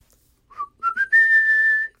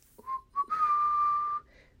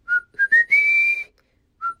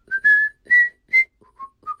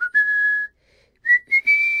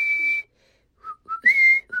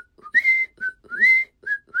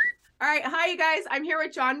Hey guys, I'm here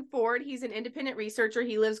with John Ford. He's an independent researcher.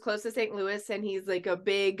 He lives close to St. Louis and he's like a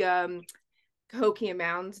big Cahokia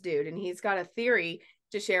Mounds dude. And he's got a theory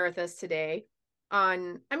to share with us today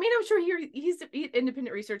on, I'm sure he's an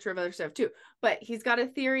independent researcher of other stuff too, but he's got a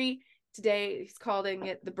theory today. He's calling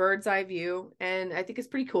it the bird's eye view. And I think it's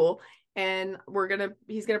pretty cool. And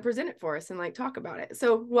he's gonna present it for us and like talk about it.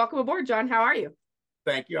 So welcome aboard, John. How are you?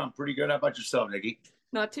 Thank you. I'm pretty good. How about yourself, Nikki?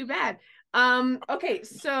 Not too bad. Okay,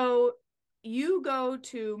 so you go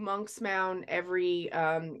to Monk's Mound every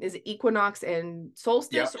is it equinox and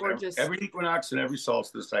solstice Yep. or just Every equinox and every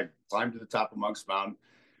solstice, I climb to the top of Monk's Mound.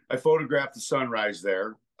 I photographed the sunrise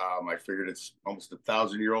there. I figured it's almost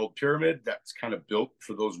 1,000-year-old pyramid that's kind of built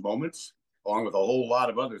for those moments, along with a whole lot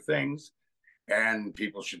of other things. And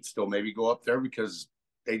people should still maybe go up there because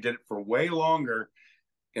they did it for way longer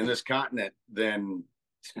in this continent than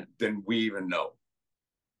we even know.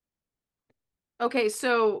 Okay,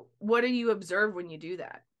 so what do you observe when you do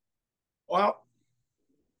that? Well,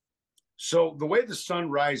 so the way the sun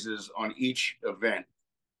rises on each event,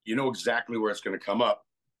 you know exactly where it's going to come up.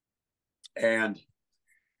 And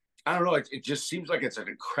I don't know, it just seems like it's an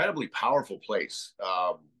incredibly powerful place.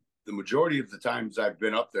 The majority of the times I've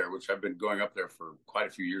been up there, which I've been going up there for quite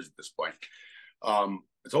a few years at this point,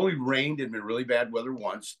 it's only rained and been really bad weather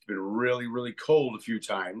once. It's been really, really cold a few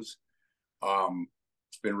times.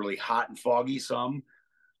 It's been really hot and foggy some,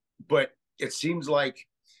 but it seems like,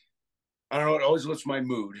 I don't know, it always lifts my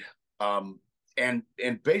mood. And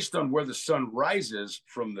based on where the sun rises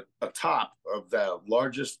from the top of the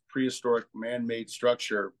largest prehistoric man-made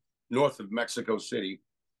structure north of Mexico City,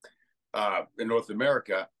 in North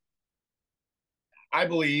America, I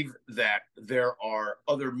believe that there are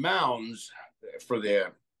other mounds for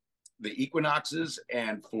the equinoxes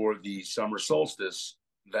and for the summer solstice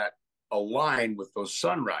that align with those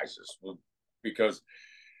sunrises, because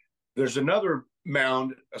there's another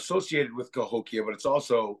mound associated with Cahokia, but it's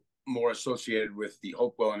also more associated with the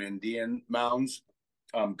Hopewell and Indian mounds,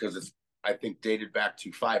 because it's, I think, dated back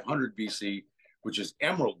to 500 BC, which is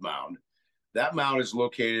Emerald Mound. That mound is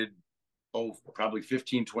located, probably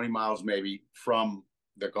 15, 20 miles maybe from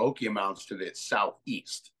the Cahokia Mounds to the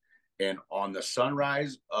southeast. And on the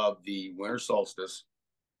sunrise of the winter solstice,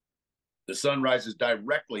 the sun rises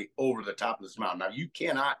directly over the top of this mountain. Now, you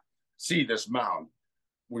cannot see this mound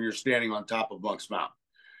when you're standing on top of Monk's Mound.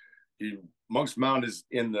 Monk's Mound is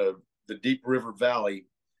in the deep river valley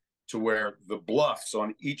to where the bluffs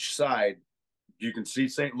on each side, you can see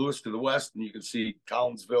St. Louis to the west, and you can see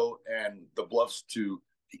Collinsville and the bluffs to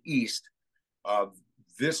the east.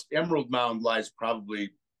 This Emerald Mound lies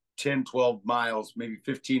probably 10, 12 miles, maybe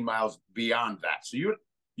 15 miles beyond that. So you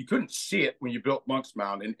couldn't see it when you built Monk's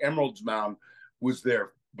Mound, and Emerald's Mound was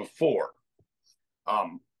there before.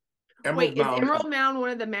 Wait, Emerald is Mound. Emerald Mound one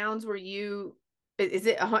of the mounds where is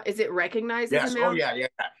it recognized as Yes. a Oh, mound? yeah.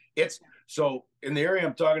 It's so in the area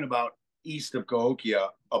I'm talking about, east of Cahokia,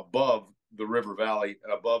 above the river valley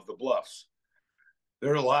and above the bluffs,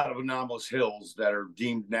 there are a lot of anomalous hills that are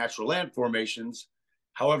deemed natural land formations.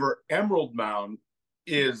 However, Emerald Mound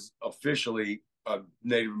is officially a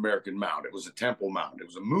Native American mound. It was a temple mound. It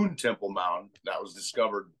was a moon temple mound that was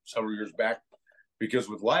discovered several years back, because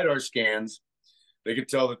with LiDAR scans, they could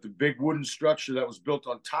tell that the big wooden structure that was built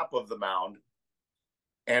on top of the mound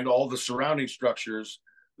and all the surrounding structures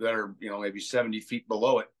that are, maybe 70 feet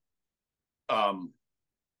below it,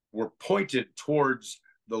 were pointed towards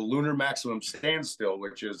the lunar maximum standstill,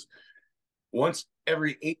 which is once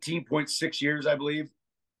every 18.6 years, I believe.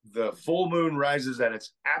 The full moon rises at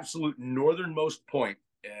its absolute northernmost point,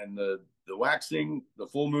 and the waxing, the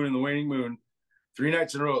full moon, and the waning moon, 3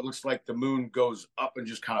 nights in a row, it looks like the moon goes up and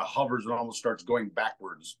just kind of hovers and almost starts going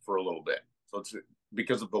backwards for a little bit. So it's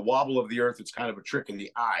because of the wobble of the earth, it's kind of a trick in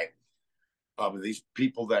the eye. These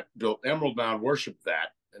people that built Emerald Mound worshiped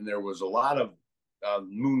that, and there was a lot of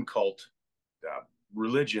moon cult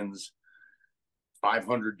religions,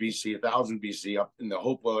 500 BC, 1,000 BC, up in the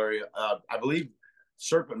Hopewell area. I believe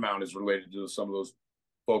Serpent Mound is related to some of those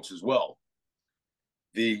folks as well.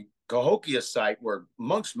 The Cahokia site where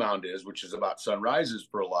Monk's Mound is, which is about sunrises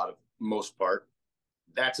for most part,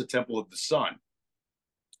 that's a temple of the sun.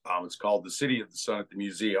 It's called the City of the Sun at the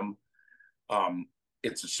museum.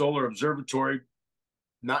 It's a solar observatory,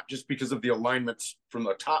 not just because of the alignments from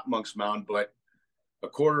the top Monk's Mound, but a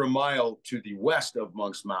quarter of a mile to the west of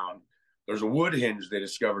Monk's Mound, there's a wood hinge they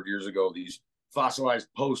discovered years ago, these fossilized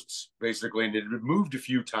posts, basically, and it had moved a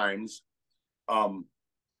few times.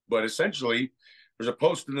 But essentially, there's a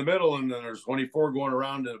post in the middle, and then there's 24 going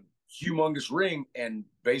around a humongous ring. And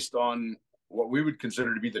based on what we would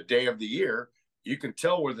consider to be the day of the year, you can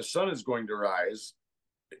tell where the sun is going to rise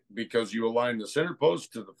because you align the center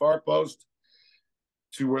post to the far post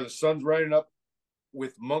to where the sun's rising up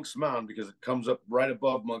with Monk's Mound, because it comes up right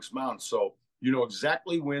above Monk's Mound. So you know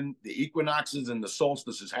exactly when the equinoxes and the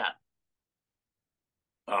solstices happen.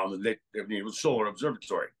 It was solar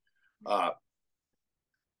observatory.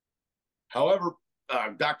 However,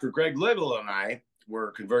 Dr. Greg Little and I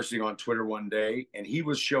were conversing on Twitter one day, and he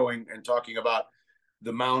was showing and talking about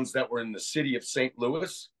the mounds that were in the city of St.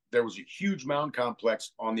 Louis. There was a huge mound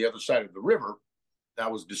complex on the other side of the river that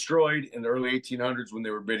was destroyed in the early 1800s when they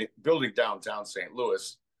were building downtown St.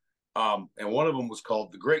 Louis. And one of them was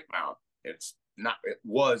called the Great Mound. It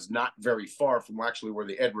was not very far from actually where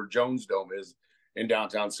the Edward Jones Dome is in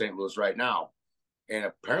downtown St. Louis right now. And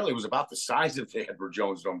apparently it was about the size of the Edward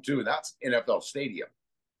Jones Dome too. That's NFL Stadium.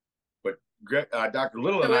 But Dr.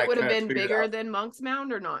 Little and I it would have been bigger than Monk's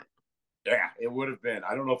Mound or not? Yeah, it would have been.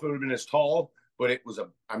 I don't know if it would have been as tall, but it was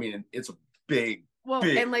it's a big,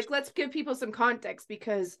 big. And like, let's give people some context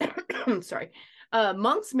because, sorry,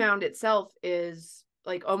 Monk's Mound itself is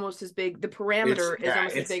like almost as big. The parameter is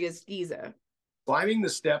almost as big as Giza. Climbing the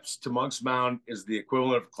steps to Monk's Mound is the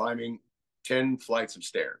equivalent of climbing 10 flights of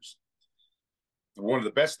stairs. One of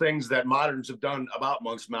the best things that moderns have done about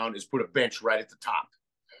Monk's Mound is put a bench right at the top.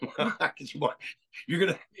 You're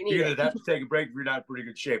gonna have to take a break if you're not in pretty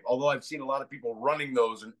good shape. Although I've seen a lot of people running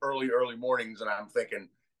those in early mornings, and I'm thinking,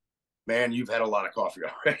 man, you've had a lot of coffee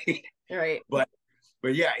already. Right. But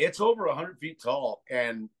yeah, it's over 100 feet tall,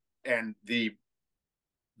 and the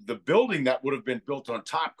building that would have been built on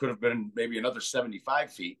top could have been maybe another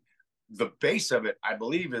 75 feet. The base of it, I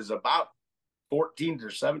believe, is about 14 to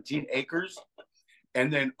 17 acres.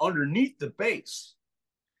 And then underneath the base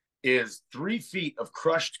is 3 feet of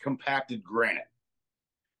crushed compacted granite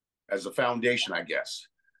as a foundation, I guess.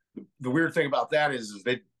 The weird thing about that is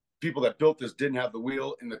people that built this didn't have the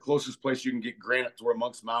wheel, and the closest place you can get granite to where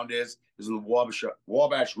Monk's Mound is in the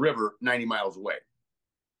Wabash River, 90 miles away.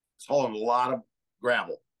 It's hauling a lot of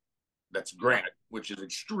gravel. That's granite, which is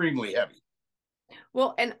extremely heavy.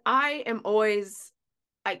 Well, and I am always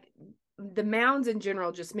the mounds in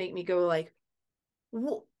general just make me go like,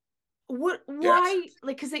 what why? Yes.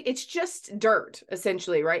 Like, because it's just dirt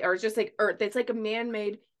essentially, right? Or it's just like earth. It's like a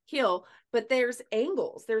man-made hill, but there's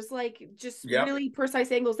angles. There's like just really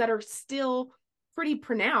precise angles that are still pretty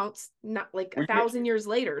pronounced, not like 1,000 years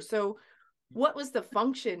later. So what was the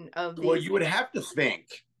function of these? Well, you would have to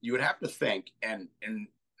think, and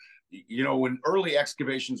you know, when early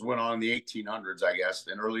excavations went on in the 1800s, I guess,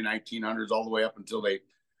 and early 1900s, all the way up until they,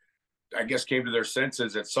 I guess, came to their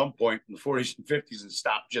senses at some point in the 40s and 50s and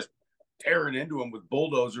stopped just tearing into them with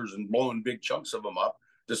bulldozers and blowing big chunks of them up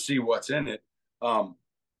to see what's in it.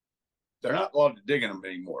 They're not allowed to dig in them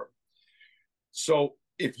anymore. So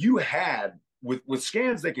if you had, with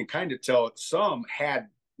scans, they can kind of tell some had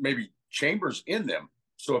maybe chambers in them.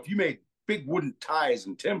 So if you made big wooden ties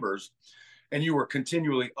and timbers and you were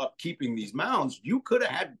continually upkeeping these mounds, you could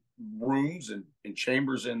have had rooms and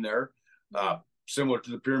chambers in there, similar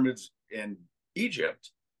to the pyramids in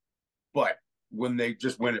Egypt. But when they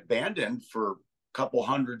just went abandoned for a couple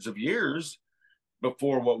hundreds of years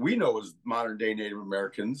before what we know as modern day Native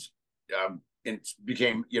Americans, it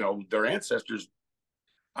became, you know, their ancestors.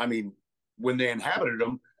 I mean, when they inhabited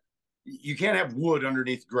them, you can't have wood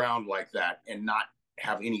underneath ground like that and not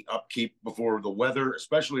have any upkeep before the weather,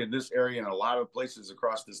 especially in this area and a lot of places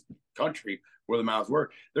across this country where the mounds were,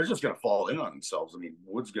 they're just going to fall in on themselves. I mean,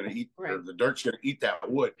 wood's going to eat, or the dirt's going to eat that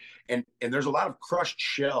wood. And there's a lot of crushed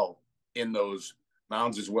shell in those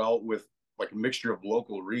mounds as well, with like a mixture of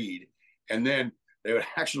local reed. And then they would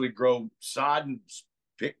actually grow sod and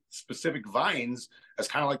pick specific vines as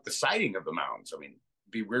kind of like the siding of the mounds. I mean,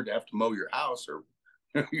 it'd be weird to have to mow your house or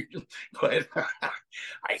but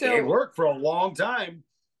it worked for a long time.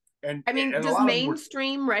 And I mean, does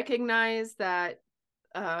mainstream recognize that?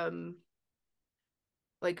 I mean,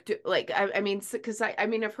 because I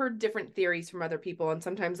mean, I've heard different theories from other people, and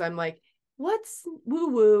sometimes I'm like, what's woo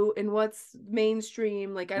woo and what's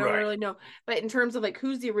mainstream? Like, I don't really know. But in terms of like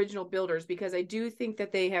who's the original builders, because I do think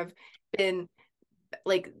that they have been,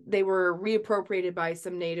 like, they were reappropriated by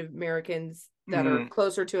some Native Americans that are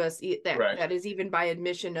closer to us, that is even by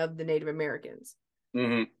admission of the Native Americans.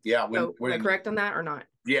 Yeah. Am I correct on that or not?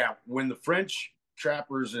 Yeah. When the French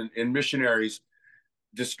trappers and missionaries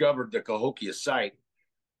discovered the Cahokia site,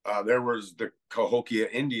 there was the Cahokia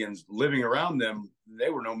Indians living around them. They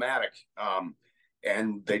were nomadic.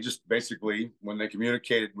 And they just basically, when they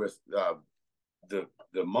communicated with the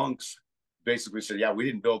monks, basically said, yeah, we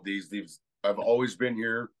didn't build these. These have always been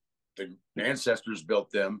here. The ancestors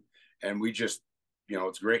built them. And we just, you know,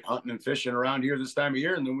 it's great hunting and fishing around here this time of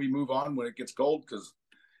year. And then we move on when it gets cold because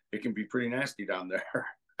it can be pretty nasty down there.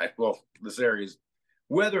 Well, this area's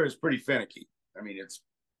weather is pretty finicky. I mean, it's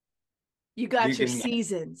you got your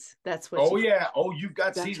seasons. That's what. Oh yeah. Oh, you've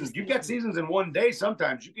got your seasons. You've got seasons in one day.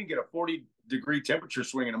 Sometimes you can get a 40-degree temperature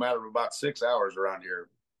swing in a matter of about 6 hours around here.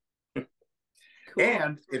 Cool.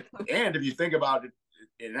 And if you think about it,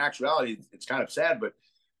 in actuality, it's kind of sad, but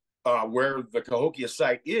where the Cahokia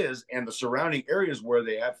site is and the surrounding areas where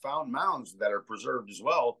they have found mounds that are preserved as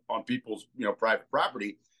well on people's private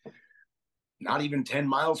property, not even 10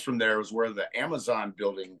 miles from there is where the Amazon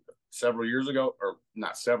building several years ago, or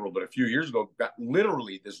not several, but a few years ago, got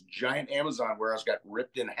literally this giant Amazon warehouse got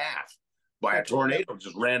ripped in half by a tornado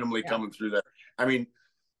just randomly coming through there. I mean,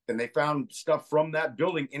 and they found stuff from that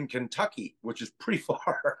building in Kentucky, which is pretty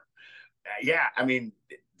far. Yeah, I mean,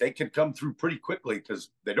 they could come through pretty quickly because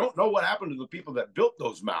they don't know what happened to the people that built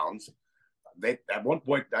those mounds. They, at one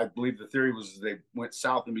point, I believe the theory was they went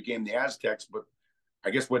south and became the Aztecs, but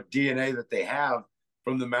I guess what DNA that they have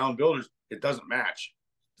from the mound builders, it doesn't match.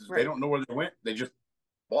 Right. They don't know where they went. They just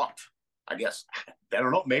walked, I guess. I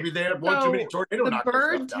don't know. Maybe they had one too many tornadoes. The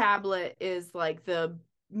bird tablet is like the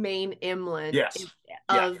main emblem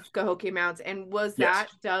of Cahokia Mounds. And was that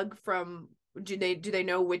dug from, do they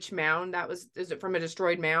know which mound that was? Is it from a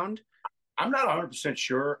destroyed mound? I'm not 100%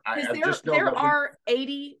 sure. I just know there are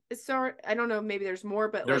 80. Sorry, I don't know. Maybe there's more,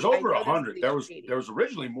 but there's over 100. There was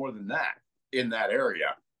originally more than that in that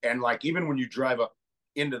area. And like, even when you drive up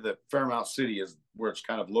into the Fairmount City is where it's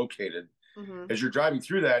kind of located. As you're driving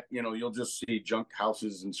through that, you'll just see junk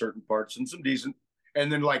houses in certain parts and some decent,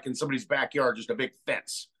 and then like in somebody's backyard, just a big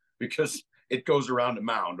fence because it goes around a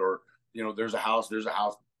mound, or there's a house,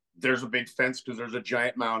 there's a big fence because there's a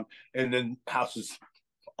giant mound, and then houses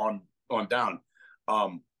on down.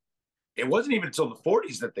 It wasn't even until the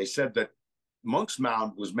 40s that they said that Monk's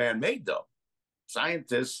Mound was man-made, though.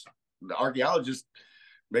 Scientists, the archaeologists,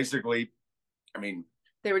 basically, I mean,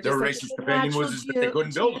 their racist opinion was that they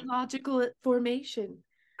couldn't build them. Geological formation.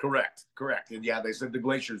 Correct. And yeah, they said the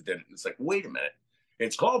glaciers did it. It's like, wait a minute.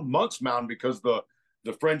 It's called Monk's Mound because the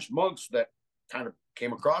French monks that kind of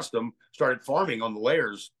came across them started farming on the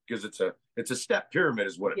layers because it's a step pyramid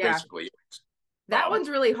is what it basically is. That one's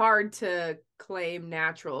really hard to claim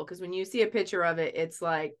natural because when you see a picture of it, it's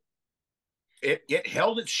like it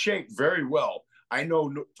held its shape very well. I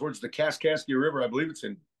know towards the Kaskaskia River, I believe it's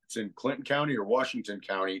in Clinton County or Washington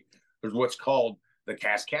County, there's what's called the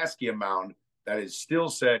Kaskaskia Mound that is still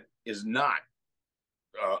said is not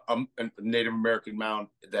a Native American mound,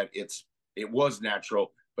 that it was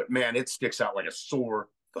natural, but man, it sticks out like a sore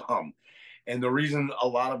thumb. And the reason a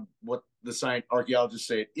lot of what the archaeologists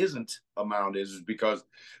say it isn't a mound is because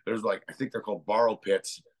there's I think they're called borrow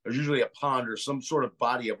pits. There's usually a pond or some sort of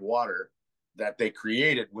body of water that they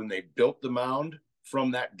created when they built the mound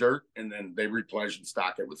from that dirt, and then they replenish and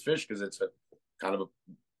stock it with fish because it's a kind of a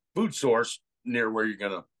food source near where you're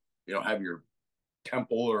gonna have your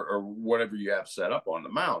temple or whatever you have set up on the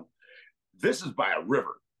mound. This is by a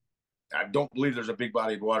river. I don't believe there's a big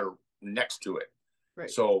body of water next to it.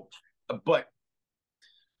 Right. So, but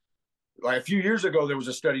like a few years ago, there was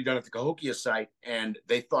a study done at the Cahokia site, and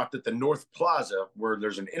they thought that the North Plaza, where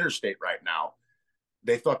there's an interstate right now,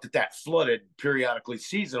 they thought that flooded periodically,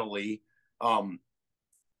 seasonally.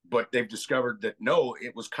 But they've discovered that no,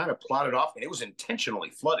 it was kind of plotted off and it was intentionally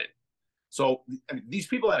flooded. So I mean, these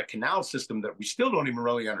people had a canal system that we still don't even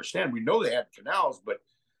really understand. We know they had canals, but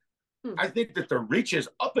I think that the reaches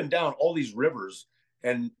up and down all these rivers,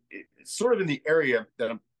 and it's sort of in the area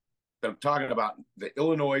that I'm talking about, the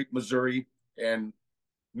Illinois, Missouri, and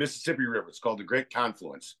Mississippi River. It's called the Great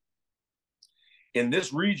Confluence. In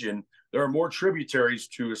this region, there are more tributaries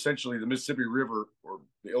to essentially the Mississippi River or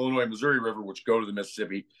the Illinois, Missouri River, which go to the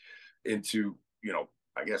Mississippi into,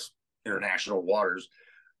 I guess, international waters.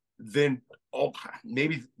 Then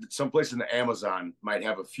maybe someplace in the Amazon might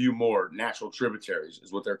have a few more natural tributaries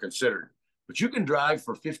is what they're considered. But you can drive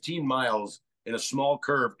for 15 miles in a small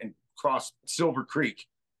curve and cross Silver Creek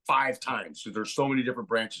 5 times. So there's so many different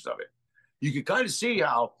branches of it. You can kind of see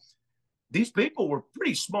how these people were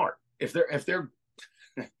pretty smart. If they're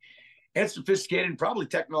and sophisticated and probably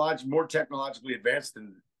more technologically advanced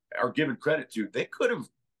than are given credit to, they could have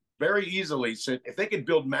very easily said, if they could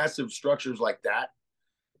build massive structures like that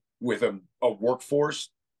with a workforce,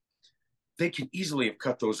 they could easily have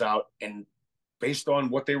cut those out. And based on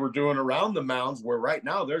what they were doing around the mounds, where right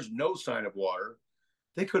now there's no sign of water,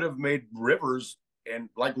 they could have made rivers and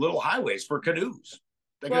like little highways for canoes.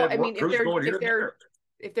 If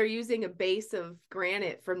they're using a base of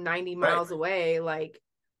granite from 90 miles away, like,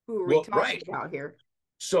 who are we talking about here?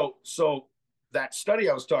 So that study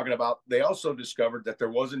I was talking about, they also discovered that there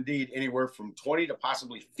was indeed anywhere from 20 to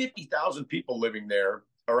possibly 50,000 people living there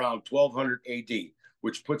around 1200 AD,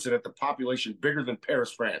 which puts it at the population bigger than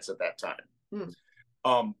Paris, France at that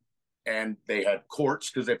time. And they had courts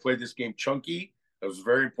because they played this game chunky. It was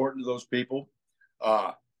very important to those people.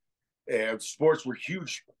 And sports were a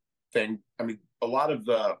huge thing. I mean, a lot of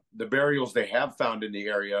the burials they have found in the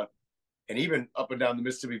area, and even up and down the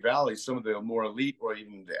Mississippi Valley, some of the more elite or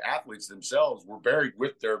even the athletes themselves were buried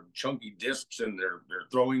with their chunky discs and their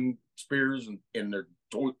throwing spears and their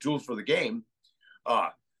tools for the game.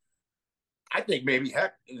 I think maybe,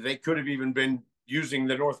 heck, they could have even been using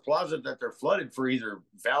the North Plaza that they're flooded for either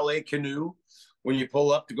valet canoe when you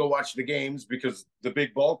pull up to go watch the games, because the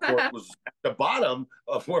big ball court was at the bottom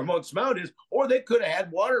of where Mounts Mound is, or they could have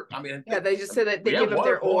had water. I mean, yeah, they just said that they give them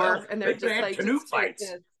their oar and they're just like canoe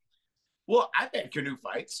fights. Well, I've had canoe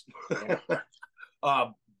fights. Yeah.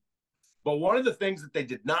 But one of the things that they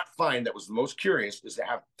did not find that was the most curious is to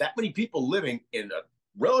have that many people living in a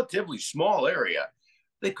relatively small area.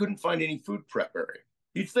 They couldn't find any food prep area.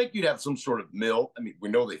 You'd think you'd have some sort of mill. I mean, we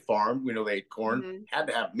know they farmed, we know they ate corn, had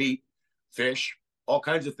to have meat, fish, all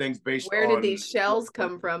kinds of things based on. Where did these shells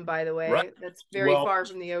come from, by the way? Right? That's very far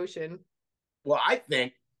from the ocean. Well, I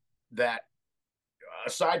think that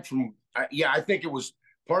aside from, I think it was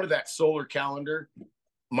part of that solar calendar,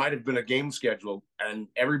 might have been a game schedule, and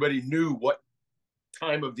everybody knew what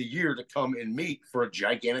time of the year to come and meet for a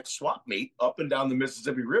gigantic swap meet up and down the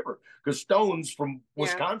Mississippi River, because stones from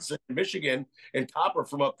Wisconsin, Michigan, and copper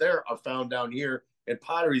from up there are found down here, and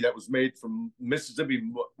pottery that was made from Mississippi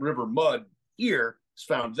River mud here is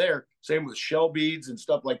found there. Same with shell beads and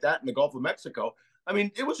stuff like that in the Gulf of Mexico. I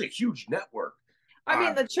mean, it was a huge network. I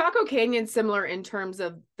mean, the Chaco Canyon's similar in terms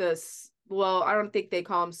of this. Well, I don't think they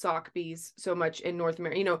call them sock bees so much in North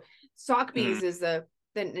America. You know, sock bees is the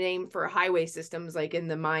name for highway systems, like in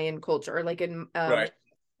the Mayan culture, or like in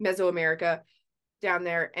Mesoamerica down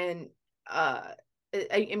there. And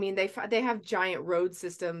I mean, they have giant road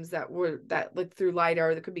systems that look through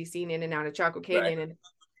LiDAR that could be seen in and out of Chaco Canyon. And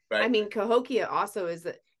I mean, Cahokia also is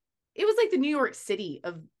that it was like the New York City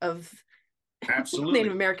of absolutely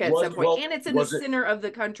Native America at some point, and it's in the center of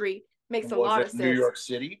the country. Makes a lot of sense. New York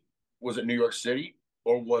City? Was it New York City,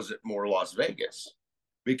 or was it more Las Vegas?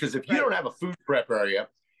 Because if you don't have a food prep area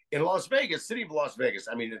in Las Vegas, city of Las Vegas,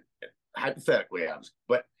 I mean, hypothetically,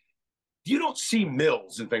 but you don't see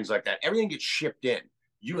mills and things like that. Everything gets shipped in.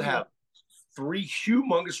 You have 3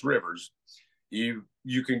 humongous rivers. You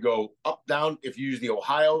can go up, down, if you use the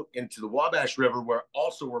Ohio, into the Wabash River, where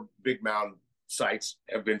big mound sites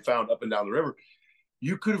have been found up and down the river.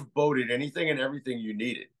 You could have boated anything and everything you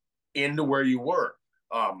needed into where you were.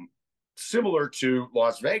 Similar to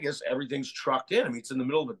Las Vegas, everything's trucked in. I mean, it's in the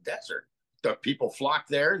middle of a desert. The people flock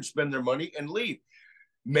there and spend their money and leave.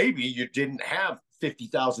 Maybe you didn't have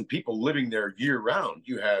 50,000 people living there year round.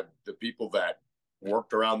 You had the people that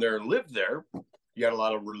worked around there and lived there. You had a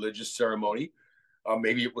lot of religious ceremony.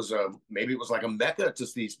 Maybe it was like a Mecca to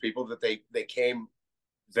these people, that they came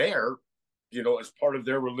there, you know, as part of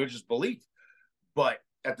their religious belief. But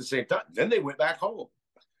at the same time, then they went back home,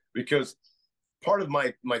 because part of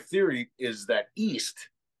my theory is that east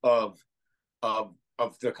of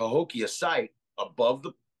the Cahokia site, above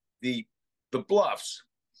the bluffs,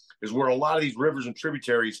 is where a lot of these rivers and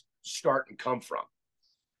tributaries start and come from.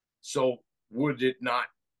 So would it not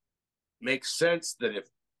make sense that if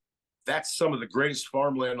that's some of the greatest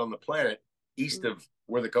farmland on the planet, east of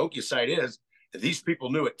where the Cahokia site is, that these people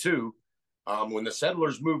knew it too? When the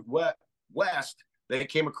settlers moved west, they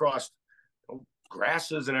came across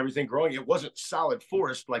grasses and everything growing. It wasn't solid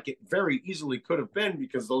forest like it very easily could have been,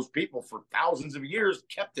 because those people for thousands of years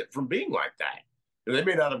kept it from being like that. And they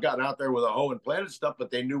may not have gotten out there with a hoe and planted stuff,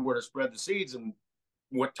 but they knew where to spread the seeds and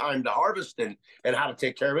what time to harvest and how to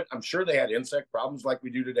take care of it. I'm sure they had insect problems like we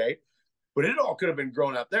do today, but it all could have been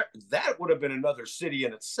grown out there. That would have been another city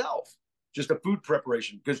in itself, just a food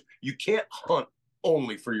preparation, because you can't hunt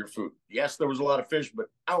only for your food. Yes, there was a lot of fish, but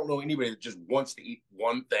I don't know anybody that just wants to eat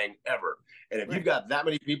one thing ever. And if you've got that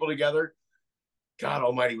many people together, God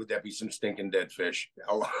almighty, would that be some stinking dead fish?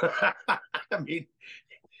 I mean,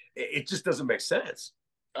 it just doesn't make sense.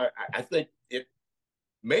 I think it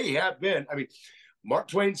may have been. I mean, Mark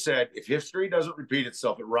Twain said, if history doesn't repeat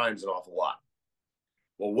itself, it rhymes an awful lot.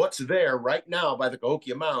 Well, what's there right now by the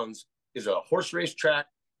Cahokia Mounds is a horse race track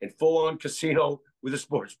and full-on casino with a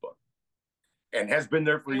sports book, and has been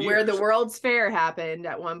there for years. Where the World's Fair happened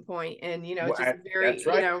at one point, and just very, that's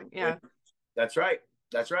right. That's right.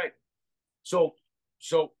 That's right. So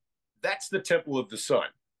that's the Temple of the Sun.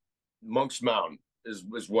 Monk's Mound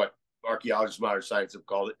is what archaeologists, modern science have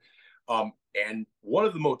called it. And one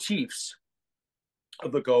of the motifs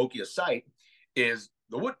of the Cahokia site is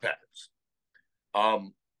the woodpeckers.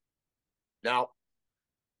 Now,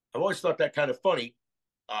 I've always thought that kind of funny.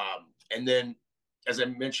 And then, as I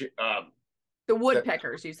mentioned, the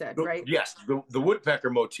woodpeckers, you said, right? Yes, the woodpecker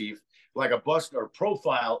motif, like a bust or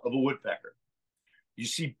profile of a woodpecker. You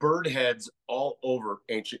see bird heads all over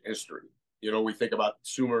ancient history. You know, we think about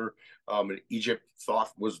Sumer in Egypt,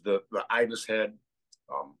 Thoth was the ibis head.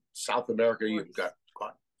 South America, you've got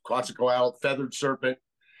Quetzalcoatl, feathered serpent.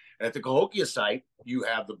 And at the Cahokia site, you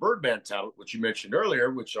have the Birdman tablet, which you mentioned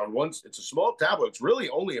earlier, which on one, it's a small tablet. It's really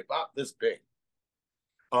only about this big.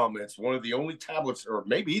 It's one of the only tablets, or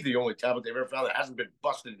maybe the only tablet they've ever found that hasn't been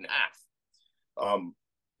busted in half.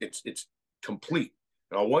 It's complete.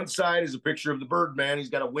 And on one side is a picture of the Birdman. He's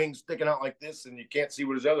got a wing sticking out like this, and you can't see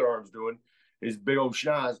what his other arm's doing. His big old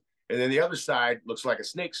schnoz. And then the other side looks like a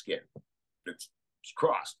snake skin. It's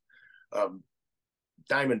crossed,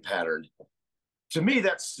 diamond patterned. To me,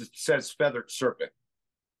 that says feathered serpent.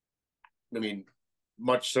 I mean,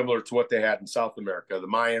 much similar to what they had in South America, the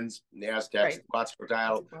Mayans, and the Aztecs, right.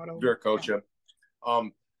 Quetzalcoatl, Viracocha. Yeah.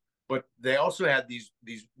 But they also had these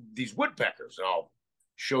woodpeckers. And I'll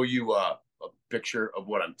show you a picture of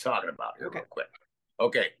what I'm talking about here real quick.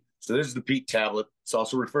 Okay, so this is the peat tablet. It's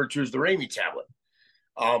also referred to as the Ramey tablet.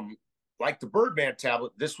 Like the Birdman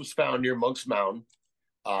tablet, this was found near Monk's Mound,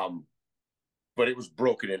 but it was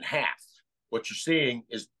broken in half. What you're seeing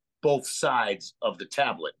is both sides of the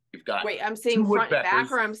tablet. You've got I'm seeing front and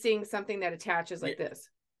back, or I'm seeing something that attaches like this?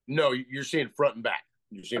 No, you're seeing front and back.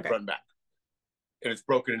 You're seeing front and back. And it's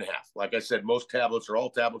broken in half. Like I said, most tablets, or all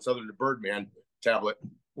tablets other than the Birdman tablet,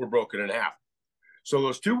 were broken in half. So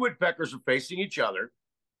those two woodpeckers are facing each other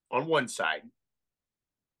on one side.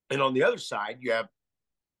 And on the other side, you have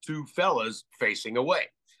two fellas facing away.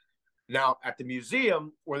 Now, at the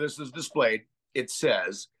museum where this is displayed, it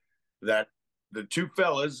says that the two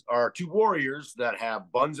fellas are two warriors that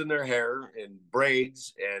have buns in their hair and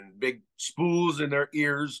braids and big spools in their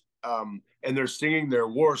ears, and they're singing their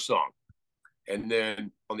war song. And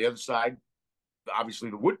then on the other side, obviously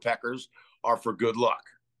the woodpeckers are for good luck.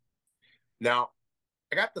 Now,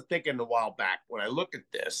 I got to thinking a while back when I looked at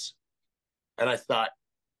this, and I thought,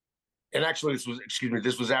 and actually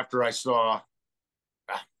this was after I saw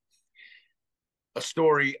a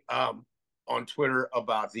story on Twitter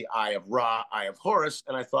about the Eye of Ra, Eye of Horus,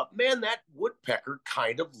 and I thought, man, that woodpecker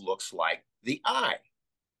kind of looks like the eye.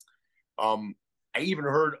 I even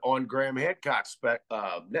heard on Graham Hancock's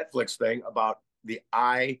Netflix thing about the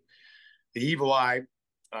eye, the evil eye,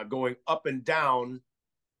 going up and down,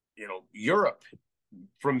 Europe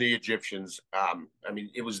from the Egyptians. I mean,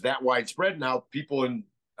 it was that widespread. Now people in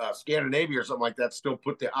Scandinavia or something like that still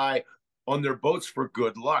put the eye on their boats for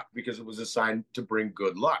good luck because it was a sign to bring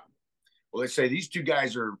good luck. Well, they say these two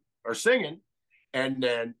guys are singing, and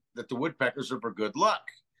then that the woodpeckers are for good luck.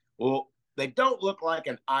 Well, they don't look like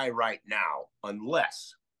an eye right now,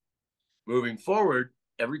 unless moving forward,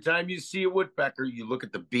 every time you see a woodpecker, you look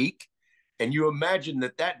at the beak, and you imagine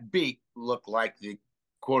that beak looked like the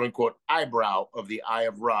quote unquote eyebrow of the Eye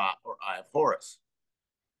of Ra or Eye of Horus.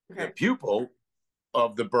 Okay. The pupil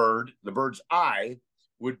of the bird's eye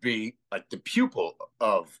would be like the pupil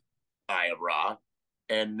of Eye of Ra,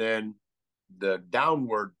 and then the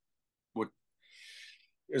downward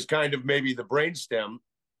is kind of maybe the brainstem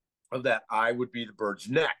of that eye would be the bird's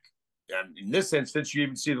neck. And in this instance, you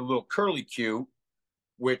even see the little curly Q,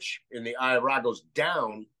 which in the Eye of Ra goes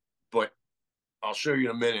down, but I'll show you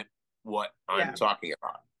in a minute what I'm talking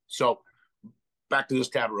about. So back to this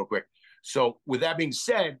tab real quick. So with that being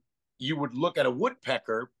said, you would look at a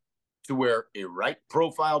woodpecker to where a right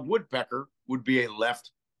profiled woodpecker would be a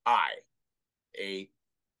left eye. A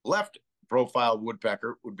left profiled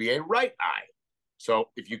woodpecker would be a right eye. So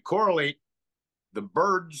if you correlate the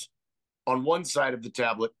birds on one side of the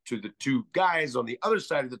tablet to the two guys on the other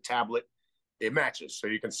side of the tablet, it matches. So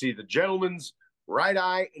you can see the gentleman's right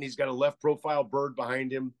eye, and he's got a left profile bird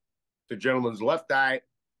behind him. The gentleman's left eye,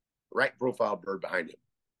 right profile bird behind him.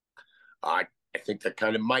 I think that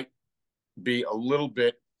kind of might be a little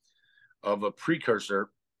bit of a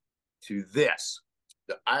precursor to this,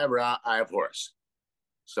 the Eye of Ra, Eye of Horus.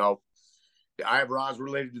 So the Eye of Ra is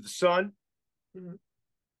related to the sun,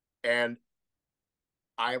 and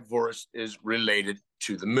Eye of Horus is related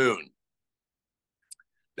to the moon.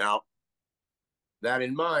 Now, that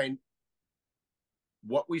in mind,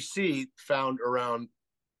 what we see found around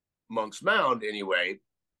Monk's Mound, anyway,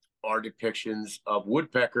 are depictions of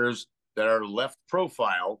woodpeckers that are left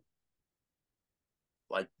profile.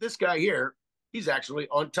 Like this guy here, he's actually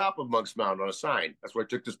on top of Monk's Mound on a sign. That's where I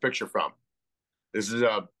took this picture from. This is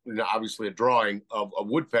obviously a drawing of a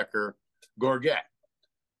woodpecker gorget.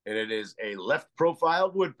 And it is a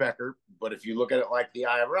left-profiled woodpecker, but if you look at it like the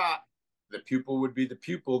eye of Ra, the pupil would be the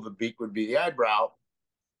pupil, the beak would be the eyebrow.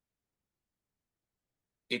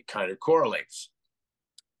 It kind of correlates.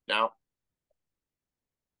 Now,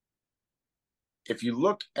 if you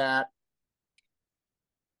look at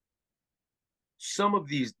some of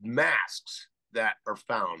these masks that are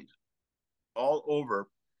found all over,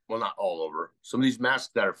 well, not all over, some of these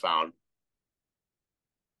masks that are found,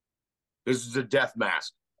 this is a death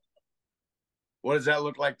mask. What does that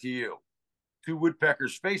look like to you? Two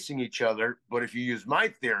woodpeckers facing each other, but if you use my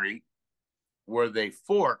theory, where they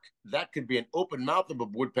fork, that could be an open mouth of a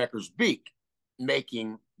woodpecker's beak,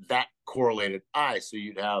 making that correlated eye. So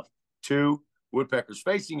you'd have two woodpeckers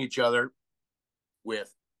facing each other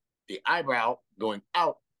with the eyebrow going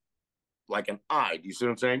out like an eye. Do you see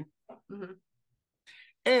what I'm saying? Mm-hmm.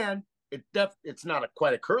 And it's not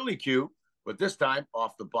quite a curly Q, but this time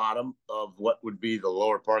off the bottom of what would be the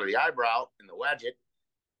lower part of the eyebrow in the wadget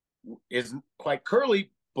isn't quite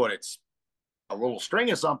curly, but it's a little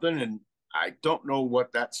string of something, and I don't know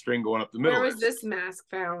what that string going up the middle is. Where was this mask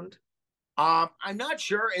found? I'm not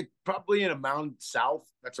sure. It's probably in a mound south.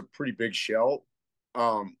 That's a pretty big shell.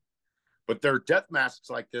 But there are death masks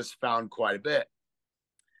like this found quite a bit.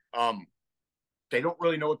 They don't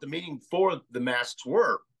really know what the meaning for the masks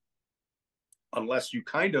were, unless you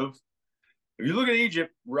kind of, if you look at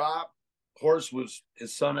Egypt, Horus was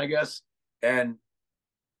his son, I guess, and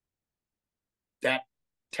that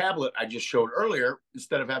tablet I just showed earlier,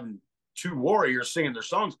 instead of having two warriors singing their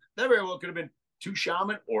songs, that very well could have been two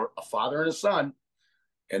shaman or a father and a son,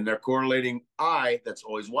 and they're correlating eye that's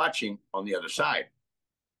always watching on the other side.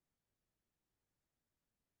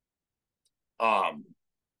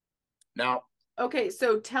 Now, okay,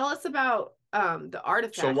 so tell us about the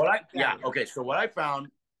artifact. So what I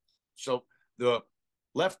found, so the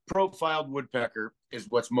left profiled woodpecker is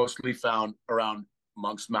what's mostly found around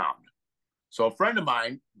Monk's Mound. So a friend of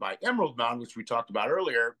mine by Emerald Mound, which we talked about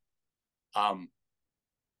earlier, a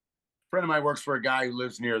friend of mine works for a guy who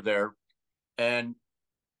lives near there, and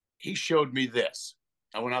he showed me this.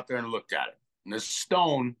 I went out there and looked at it. And this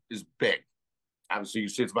stone is big. Obviously, you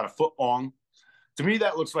see it's about a foot long. To me,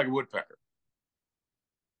 that looks like a woodpecker.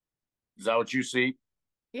 Is that what you see?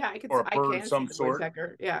 Yeah, I could. Or a bird I of can some see the sort.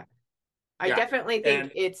 woodpecker. Yeah, I definitely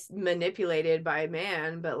think it's manipulated by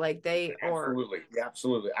man, but like absolutely.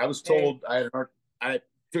 I was told I took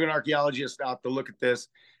an archaeologist out to look at this,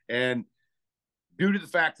 and due to the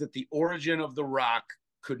fact that the origin of the rock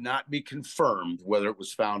could not be confirmed, whether it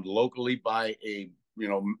was found locally by a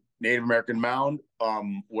Native American mound,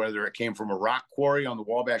 whether it came from a rock quarry on the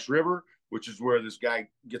Wabash River, which is where this guy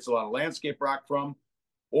gets a lot of landscape rock from,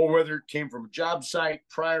 or whether it came from a job site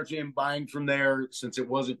prior to him buying from there, since it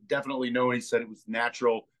wasn't definitely known. He said it was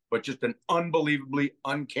natural, but just an unbelievably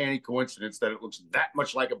uncanny coincidence that it looks that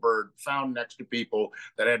much like a bird found next to people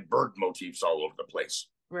that had bird motifs all over the place.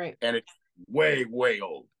 Right. And it's way, way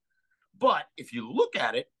old. But if you look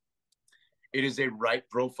at it, it is a right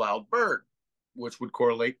profiled bird, which would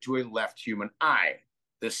correlate to a left human eye.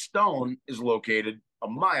 This stone is located a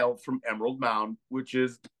mile from Emerald Mound, which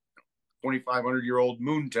is 2,500-year-old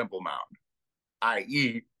moon temple mound,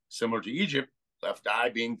 i.e., similar to Egypt, left eye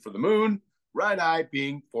being for the moon, right eye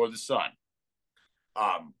being for the sun.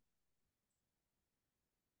 I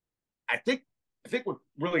think what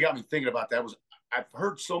really got me thinking about that was I've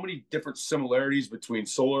heard so many different similarities between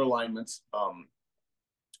solar alignments,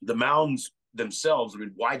 the mounds themselves. I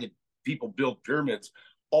mean, why did people build pyramids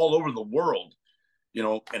all over the world,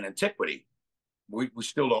 in antiquity? We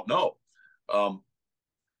still don't know.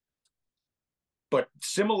 But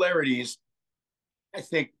similarities, I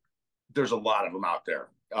think there's a lot of them out there.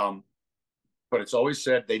 But it's always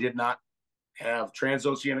said they did not have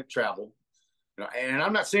transoceanic travel. And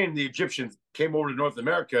I'm not saying the Egyptians came over to North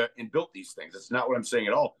America and built these things. That's not what I'm saying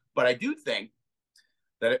at all. But I do think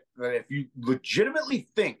that if you legitimately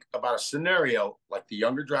think about a scenario like the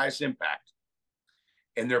Younger Dryas impact,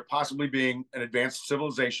 and there possibly being an advanced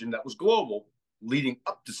civilization that was global leading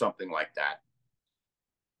up to something like that,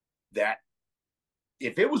 that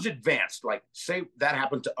if it was advanced, like say that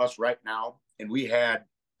happened to us right now, and we had a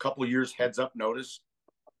couple of years heads up notice,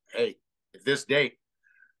 hey, at this date,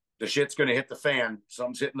 the shit's going to hit the fan,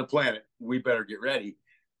 something's hitting the planet, we better get ready.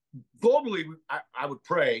 Globally, I would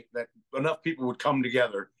pray that enough people would come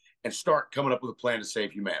together and start coming up with a plan to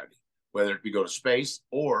save humanity, whether it be go to space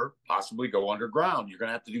or possibly go underground. You're going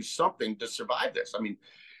to have to do something to survive this. I mean,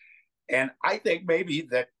 and I think maybe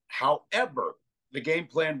that however the game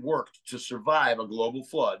plan worked to survive a global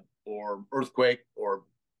flood or earthquake or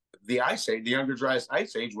the ice age, the Younger Dryas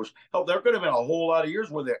ice age, was hell. There could have been a whole lot of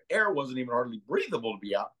years where the air wasn't even hardly breathable to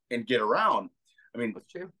be out and get around. I mean,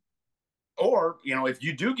 That's true. or if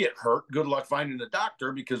you do get hurt, good luck finding a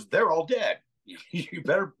doctor because they're all dead. You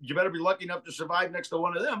better be lucky enough to survive next to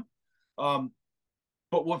one of them.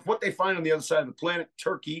 But with what they find on the other side of the planet,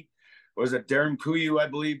 Turkey, was it Darren Kuyu, I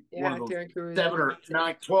believe, one of those 7 or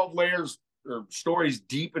 9, 12 layers or stories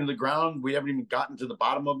deep into the ground. We haven't even gotten to the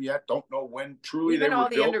bottom of them yet. Don't know when truly even they all were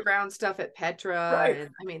the built. Underground stuff at Petra. Right. And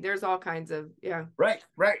I mean, there's all kinds of Right.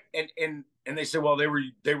 And they said, well, they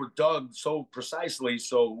were dug so precisely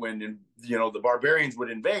so when the barbarians would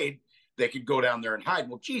invade, they could go down there and hide.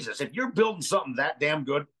 Well, Jesus, if you're building something that damn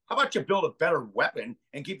good, how about you build a better weapon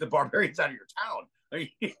and keep the barbarians out of your town? I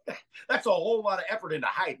mean, that's a whole lot of effort into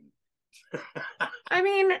hiding. I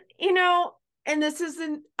mean, and this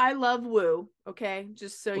isn't, I love woo, okay?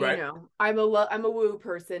 Just so Right. you know. I'm a woo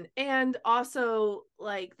person. And also,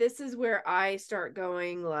 like, this is where I start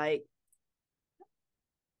going, like,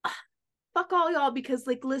 fuck all y'all, because,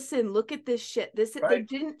 like, listen, look at this shit. They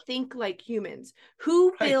didn't think like humans.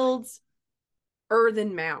 Who builds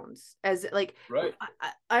earthen mounds as, like,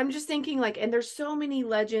 I'm just thinking, like, and there's so many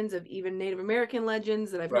legends of even Native American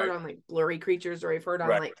legends that I've heard on, like, Blurry Creatures, or I've heard on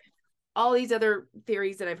like all these other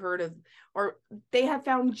theories that I've heard of, or they have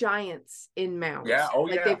found giants in mounds. Yeah. Oh,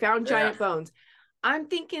 like they found giant bones. I'm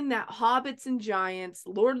thinking that hobbits and giants,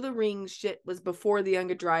 Lord of the Rings shit was before the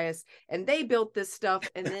Younger Dryas, and they built this stuff,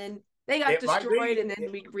 and then they got destroyed, and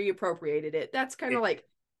then we reappropriated it. That's kind of like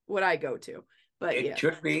what I go to. But it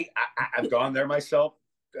could be. I've gone there myself.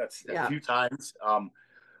 That's a few times.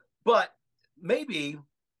 But maybe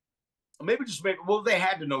well, they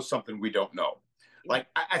had to know something we don't know. Like,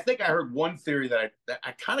 I think I heard one theory that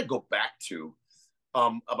I kind of go back to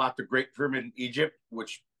about the Great Pyramid in Egypt,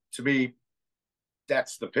 which to me,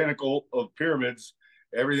 that's the pinnacle of pyramids.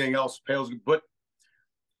 Everything else pales, but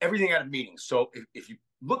everything had a meaning. So if you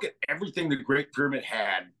look at everything the Great Pyramid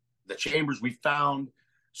had, the chambers we found,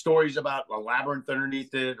 stories about a labyrinth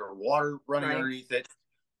underneath it or water running underneath it.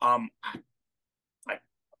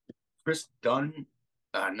 Chris Dunn,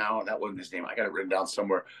 no, that wasn't his name. I got it written down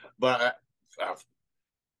somewhere. But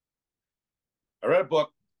I read a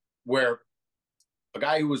book where a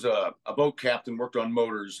guy who was a boat captain, worked on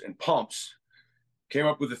motors and pumps, came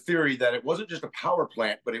up with a theory that it wasn't just a power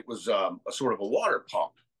plant, but it was a sort of a water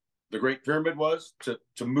pump. The Great Pyramid was to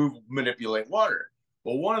manipulate water.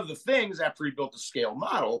 Well, one of the things after he built the scale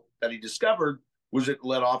model that he discovered was it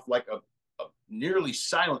let off like a nearly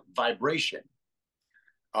silent vibration.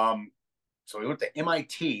 So he went to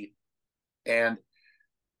MIT, and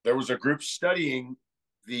there was a group studying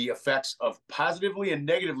the effects of positively and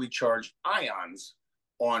negatively charged ions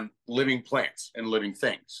on living plants and living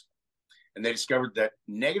things. And they discovered that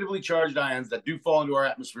negatively charged ions that do fall into our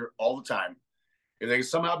atmosphere all the time, if they can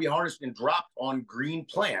somehow be harnessed and dropped on green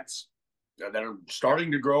plants that are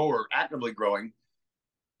starting to grow or actively growing,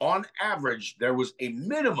 on average, there was a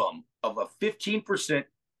minimum of a 15%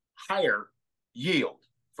 higher yield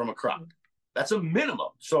from a crop. That's a minimum.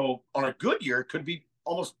 So on a good year, it could be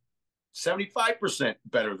almost 75%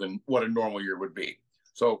 better than what a normal year would be.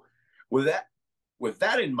 So with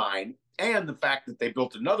that in mind, and the fact that they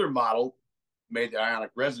built another model, made the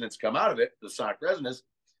ionic resonance come out of it, the sonic resonance,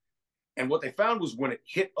 and what they found was when it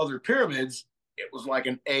hit other pyramids, it was like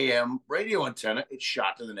an AM radio antenna. It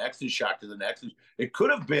shot to the next and shot to the next. It could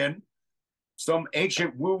have been some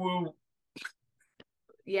ancient woo-woo,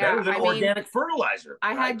 better than organic fertilizer.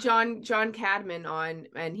 I had John Cadman on,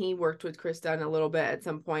 and he worked with Chris Dunn a little bit at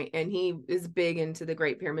some point, and he is big into the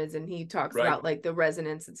Great Pyramids, and he talks about like the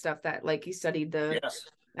resonance and stuff that, like, he studied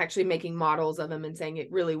actually making models of them and saying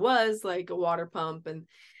it really was like a water pump. And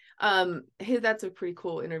that's a pretty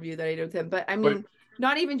cool interview that I did with him. But I mean,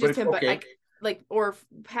 not even just him, but like or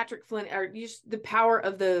Patrick Flynn, or just the power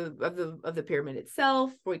of the pyramid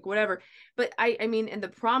itself, like whatever. But I mean, and the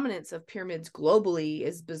prominence of pyramids globally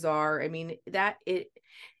is bizarre. I mean,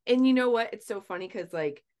 and you know what? It's so funny because,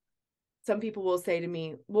 like, some people will say to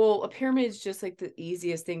me, well, a pyramid is just like the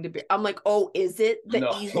easiest thing to build. I'm like, oh, is it the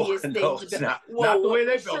easiest thing to build? It's not the way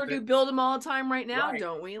they built it. Do build them all the time right now,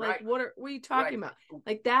 don't we? Like, what are you talking about?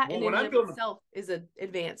 Like that in and of itself is an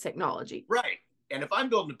advanced technology. Right. And if I'm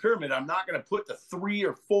building a pyramid, I'm not going to put the 3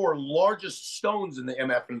 or 4 largest stones in the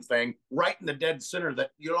MFN thing right in the dead center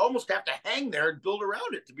that you'd almost have to hang there and build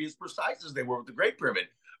around it to be as precise as they were with the Great Pyramid.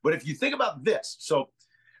 But if you think about this, so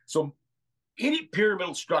any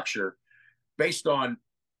pyramidal structure based on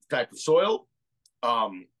the type of soil,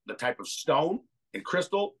 the type of stone and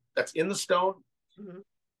crystal that's in the stone,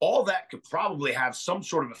 all that could probably have some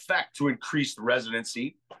sort of effect to increase the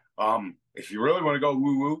resonancy. If you really want to go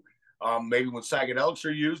woo-woo, Maybe when psychedelics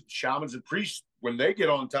are used, shamans and priests, when they get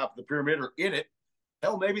on top of the pyramid or in it,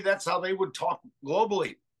 hell, maybe that's how they would talk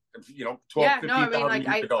globally, 12, Yeah, no, I mean, 15,000 like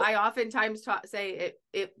years ago. I oftentimes say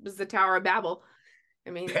it was the Tower of Babel. I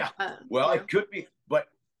mean, Yeah, well, it could be. But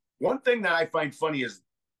one thing that I find funny is,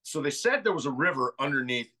 so they said there was a river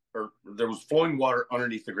underneath, or there was flowing water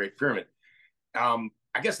underneath the Great Pyramid.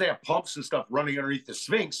 I guess they have pumps and stuff running underneath the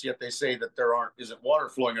Sphinx, yet they say that isn't water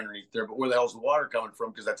flowing underneath there. But where the hell's the water coming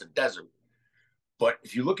from? Because that's a desert. But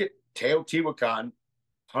if you look at Teotihuacan,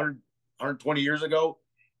 120 years ago,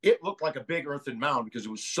 it looked like a big earthen mound because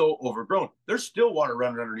it was so overgrown. There's still water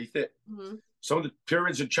running underneath it. Mm-hmm. Some of the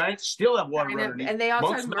pyramids in China still have water running underneath. And they also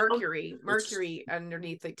Monk's have mercury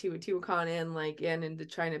underneath, like Teotihuacan and in the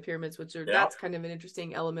China pyramids, which are that's kind of an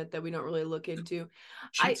interesting element that we don't really look into.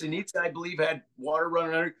 Chichen Itza, I believe, had water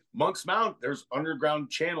running under Monk's Mound. There's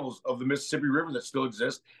underground channels of the Mississippi River that still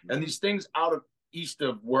exist, and these things out of east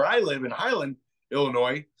of where I live in Highland,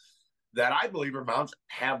 Illinois, that I believe are mounds,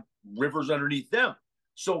 have rivers underneath them.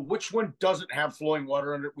 So which one doesn't have flowing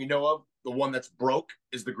water under it? We know of the one that's broke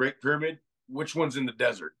is the Great Pyramid. Which one's in the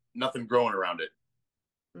desert? Nothing growing around it.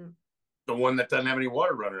 The one that doesn't have any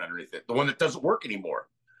water running underneath it. The one that doesn't work anymore.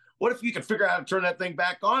 What if you could figure out how to turn that thing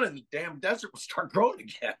back on and the damn desert will start growing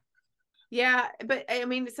again? Yeah, but I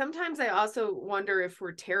mean, sometimes I also wonder if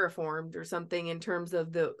we're terraformed or something in terms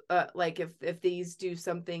of the like if these do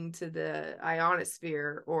something to the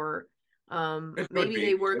ionosphere, or maybe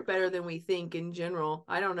they work better than we think in general.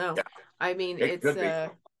 I don't know. Yeah. I mean, it's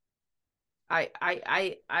I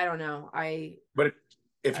don't know. But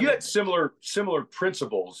if you had similar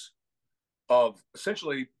principles of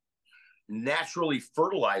essentially naturally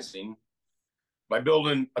fertilizing by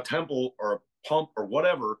building a temple or a pump or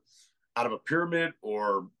whatever out of a pyramid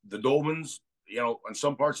or the dolmens, on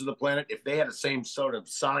some parts of the planet, if they had the same sort of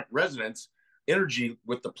sonic resonance energy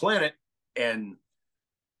with the planet, and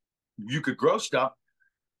you could grow stuff,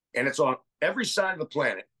 and it's on every side of the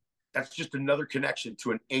planet, that's just another connection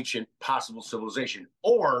to an ancient possible civilization.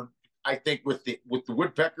 Or I think with the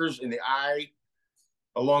woodpeckers in the eye,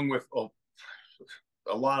 along with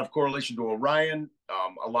a lot of correlation to Orion,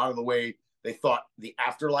 a lot of the way they thought the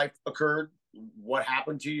afterlife occurred, what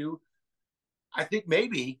happened to you. I think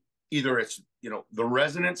maybe either it's, the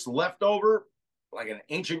resonance left over, like an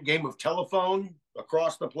ancient game of telephone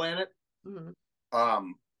across the planet.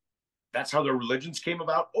 Mm-hmm. That's how their religions came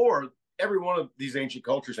about. Or every one of these ancient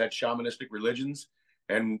cultures had shamanistic religions,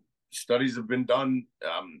 and studies have been done.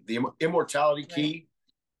 The Immortality Key,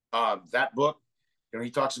 that book,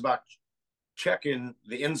 he talks about checking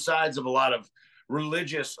the insides of a lot of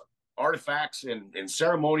religious artifacts and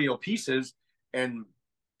ceremonial pieces and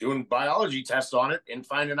doing biology tests on it and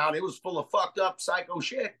finding out it was full of fucked up psycho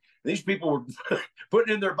shit. These people were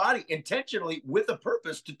putting in their body intentionally with a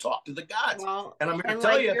purpose to talk to the gods. Well, and I'm going to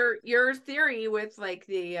tell you, your theory with like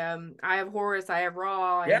the I have Horus, I have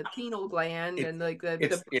Ra, and the pineal gland, and like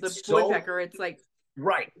the woodpecker. It's like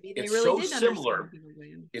It's really so similar.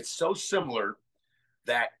 It's so similar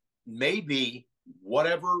that maybe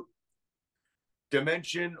whatever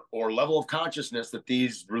dimension or level of consciousness that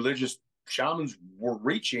these religious shamans were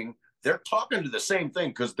reaching, they're talking to the same thing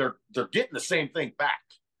because they're getting the same thing back.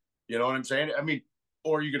 You know what I'm saying? I mean,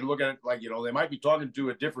 or you could look at it like, they might be talking to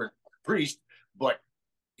a different priest, but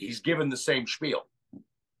he's given the same spiel.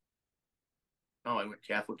 Oh, I went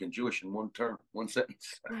Catholic and Jewish in one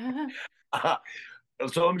sentence.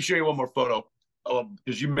 So let me show you one more photo,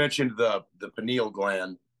 because you mentioned the pineal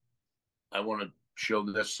gland. I want to show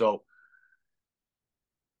this. So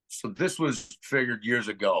this was figured years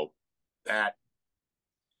ago that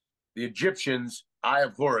the Egyptians, Eye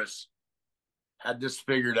of Horus, had this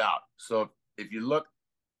figured out. So if you look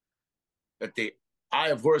at the Eye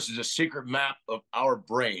of Horus, is a secret map of our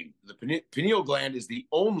brain. The pineal gland is the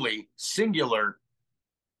only singular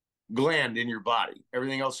gland in your body.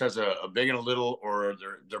 Everything else has a big and a little, or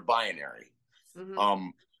they're binary. Mm-hmm.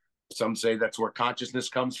 Some say that's where consciousness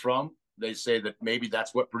comes from. They say that maybe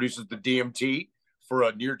that's what produces the DMT for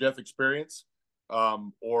a near-death experience,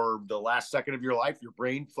 or the last second of your life, your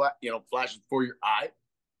brain flashes before your eye.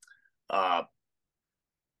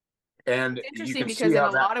 And it's interesting because in a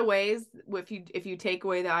lot of ways, if you take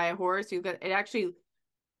away the Eye of Horus, you've got it actually.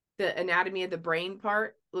 The anatomy of the brain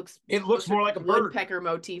part looks more like a woodpecker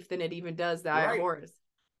motif than it even does the Eye of Horus.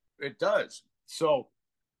 It does. So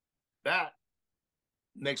that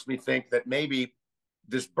makes me think that maybe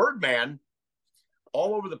this Birdman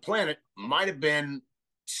all over the planet might have been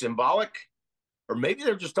symbolic, or maybe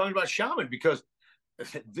they're just talking about shaman, because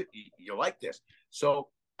you like this. So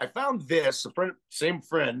I found this. Same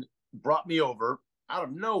friend brought me over out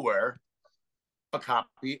of nowhere a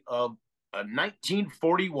copy of a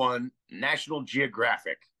 1941 National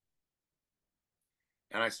Geographic.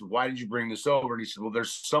 And I said, why did you bring this over? And he said, well,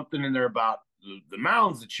 there's something in there about the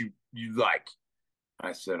mounds that you like.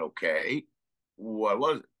 I said, okay, what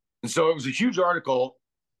was it? And so it was a huge article,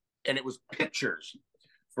 and it was pictures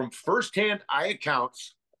from firsthand eye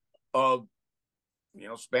accounts of,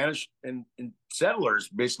 Spanish and settlers,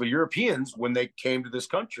 basically Europeans, when they came to this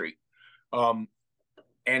country. And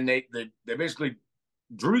they basically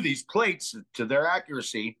drew these plates to their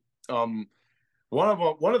accuracy. One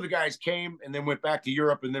of the guys came and then went back to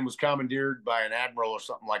Europe and then was commandeered by an admiral or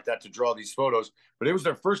something like that to draw these photos. But it was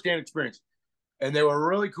their firsthand experience, and they were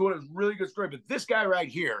really cool. It was a really good story. But this guy right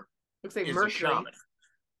here looks like is Mercury. a shaman.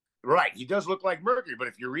 Right, he does look like Mercury. But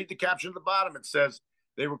if you read the caption at the bottom, it says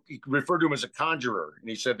he referred to him as a conjurer, and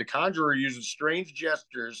he said the conjurer uses strange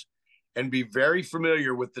gestures and be very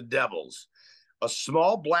familiar with the devils. A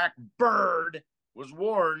small black bird was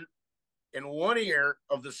worn in one ear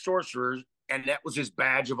of the sorcerers, and that was his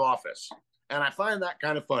badge of office. And I find that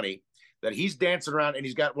kind of funny that he's dancing around and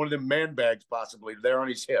he's got one of them man bags possibly there on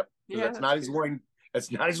his hip. Yeah, that's not his loin.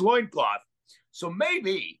 That's not his loincloth. So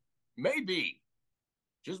maybe,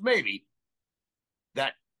 just maybe,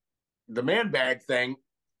 that the man bag thing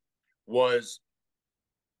was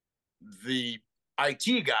the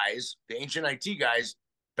IT guys, the ancient IT guys'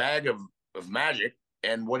 bag of magic.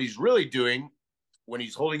 And what he's really doing when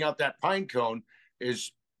he's holding out that pine cone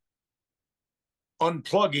is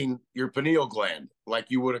unplugging your pineal gland like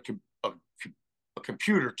you would a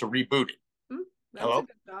computer to reboot it. That's a good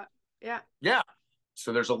thought. Yeah. Yeah.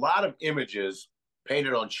 So there's a lot of images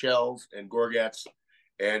painted on shells and gorgets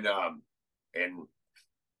and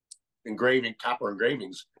copper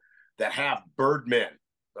engravings that have Birdmen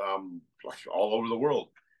all over the world.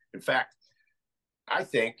 In fact, I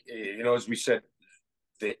think, as we said,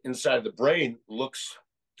 the inside of the brain looks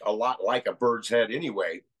a lot like a bird's head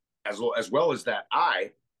anyway, as well as that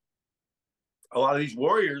eye. A lot of these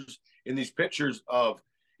warriors in these pictures of,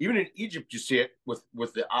 even in Egypt, you see it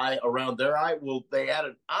with the eye around their eye. Well, they had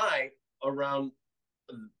an eye around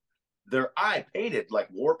their eye painted like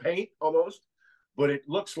war paint almost, but it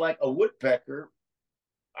looks like a woodpecker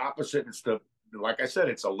opposite. Like I said,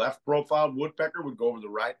 it's a left profiled woodpecker would go over the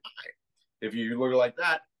right eye if you look at it like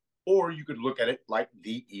that, or you could look at it like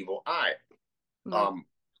the evil eye. Mm-hmm.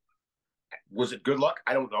 Was it good luck?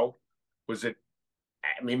 I don't know. Was it?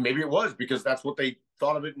 I mean, maybe it was, because that's what they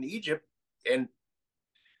thought of it in Egypt. And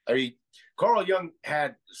I mean,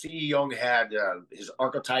 C.E. Jung had his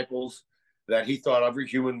archetypals that he thought every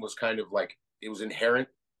human was kind of like, it was inherent.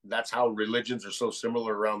 That's how religions are so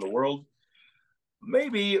similar around the world.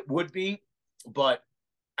 Maybe it would be, but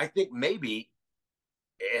I think maybe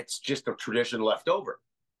it's just a tradition left over.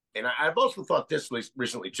 And I've also thought this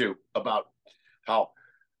recently too, about how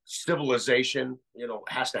civilization,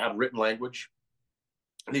 has to have written language.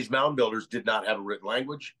 And these mound builders did not have a written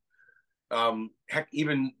language. Heck,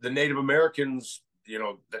 even the Native Americans,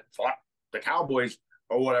 that fought the cowboys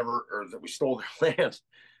or whatever, or that we stole their land,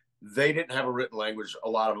 they didn't have a written language, a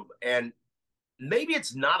lot of them. And maybe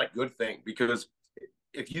it's not a good thing, because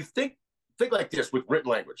if you think like this with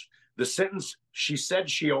written language, the sentence, she said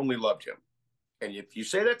she only loved him. And if you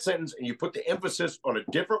say that sentence and you put the emphasis on a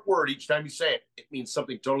different word each time you say it, it means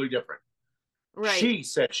something totally different. Right. She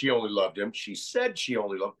said she only loved him. She said she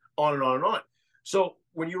only loved him, on and on and on. So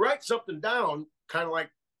when you write something down, kind of like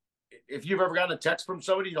if you've ever gotten a text from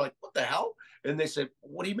somebody, you're like, what the hell? And they said,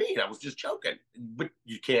 what do you mean? I was just joking. But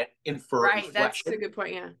you can't infer inflection. That's a good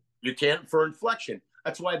point, yeah. You can't infer inflection.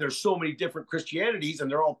 That's why there's so many different Christianities, and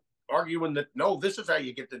they're all arguing that, no, this is how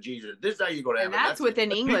you get to Jesus. This is how you go to heaven. And that's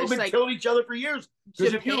within English. People have been killing each other for years.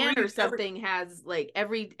 Japan or something has like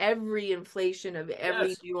every inflation of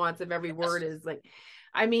every nuance of every word is like,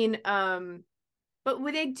 I mean, but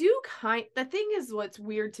what they do the thing is, what's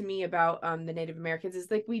weird to me about the Native Americans is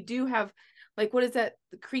like, we do have, like, what is that?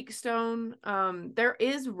 The Creek Stone. There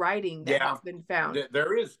is writing that has been found.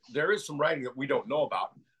 There is some writing that we don't know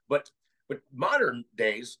about, but modern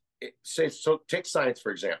days, take science,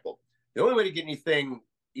 for example. The only way to get anything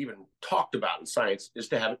even talked about in science is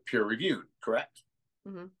to have it peer reviewed, correct?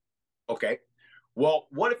 Mm-hmm. Okay. Well,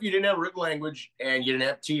 what if you didn't have a written language and you didn't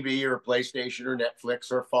have TV or a PlayStation or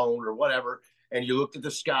Netflix or phone or whatever, and you looked at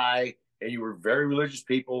the sky and you were very religious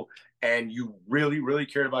people and you really, really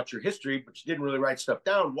cared about your history, but you didn't really write stuff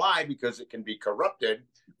down? Why? Because it can be corrupted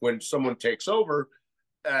when someone takes over,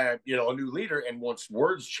 a new leader, and once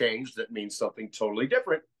words change, that means something totally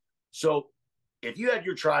different. So if you had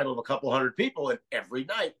your tribe of a couple hundred people and every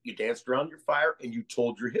night you danced around your fire and you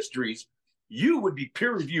told your histories, you would be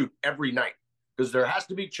peer reviewed every night, because there has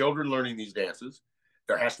to be children learning these dances.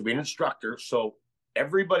 There has to be an instructor. So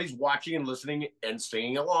everybody's watching and listening and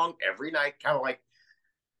singing along every night, kind of like,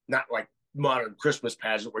 not like modern Christmas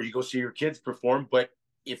pageant where you go see your kids perform. But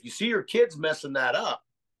if you see your kids messing that up,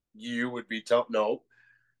 you would be told, no,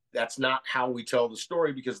 that's not how we tell the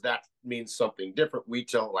story, because that means something different. We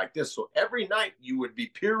tell it like this. So every night you would be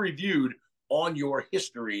peer reviewed on your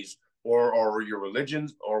histories or your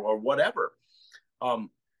religions or whatever.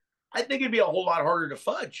 I think it'd be a whole lot harder to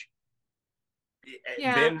fudge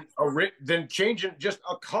than changing just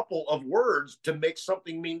a couple of words to make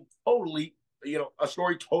something mean totally, a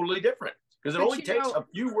story totally different. Because it only takes a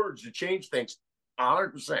few words to change things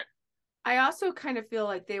 100%. I also kind of feel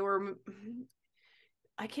like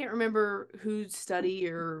I can't remember whose study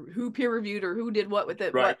or who peer reviewed or who did what with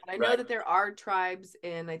it. Right, but I know that there are tribes,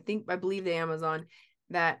 and I believe the Amazon,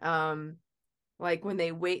 that like when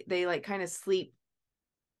they they like kind of sleep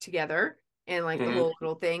together and like the whole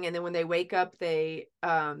little thing, and then when they wake up they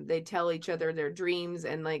tell each other their dreams,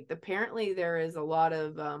 and like apparently there is a lot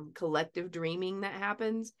of collective dreaming that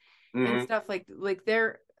happens and stuff like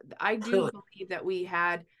there. I do believe that we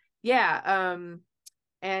had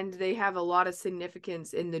and they have a lot of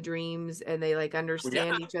significance in the dreams, and they like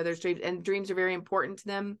understand each other's dreams, and dreams are very important to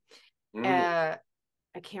them. I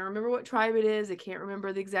can't remember what tribe it is. I can't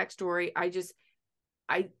remember the exact story.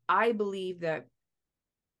 I believe that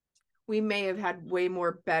we may have had way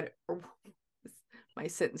more better, my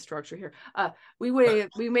sentence structure here. We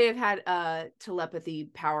may have had telepathy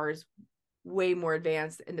powers way more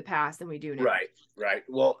advanced in the past than we do now. Right.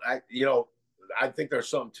 Well, I think there's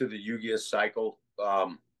something to the Yu-Gi-Oh cycle.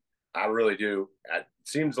 I really do. It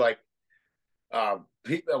seems like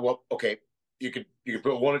people. Well, okay, you could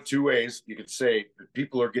put one of two ways. You could say that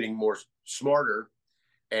people are getting more smarter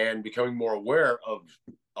and becoming more aware of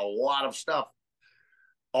a lot of stuff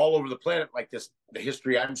all over the planet, like the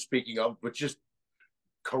history I'm speaking of, but just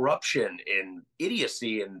corruption and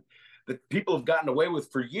idiocy and that people have gotten away with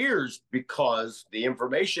for years because the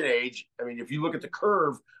information age. I mean, if you look at the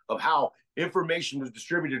curve of how information was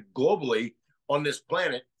distributed globally on this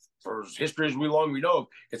planet for as history as we know of,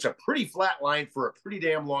 it's a pretty flat line for a pretty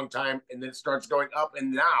damn long time, and then it starts going up, and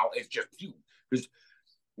now it's just because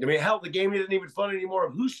hell, the game isn't even fun anymore.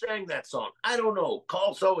 Who sang that song? I don't know.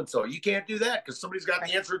 Call so and so. You can't do that because somebody's got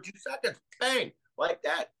the answer in 2 seconds. Bang, like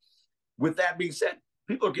that. With that being said,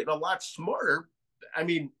 people are getting a lot smarter. I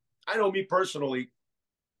mean, I know me personally.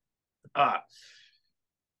 I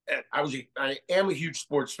am a huge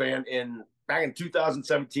sports fan, and back in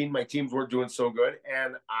 2017, my teams weren't doing so good,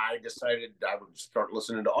 and I decided I would start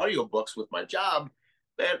listening to audiobooks with my job.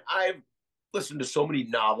 And I've listened to so many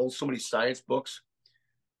novels, so many science books.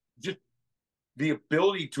 Just the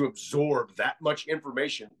ability to absorb that much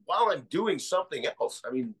information while I'm doing something else.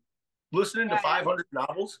 I mean, listening to 500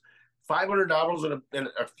 novels in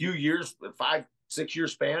a few years, 5-6 year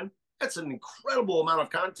span, that's an incredible amount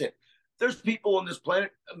of content. There's people on this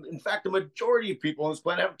planet, in fact, the majority of people on this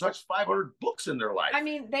planet haven't touched 500 books in their life. I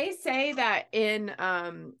mean, they say that in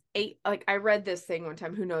I read this thing one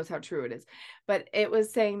time, who knows how true it is, but it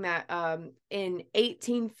was saying that in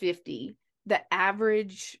 1850, the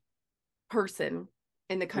average person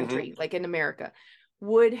in the country, like in America,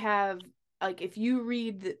 would have, like, if you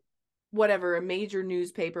read a major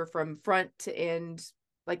newspaper from front to end,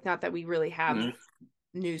 like, not that we really have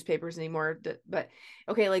newspapers anymore, but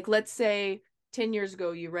okay, like let's say 10 years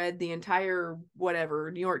ago you read the entire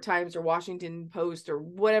New York Times or Washington Post or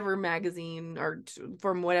whatever magazine or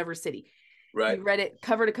from whatever city, right? You read it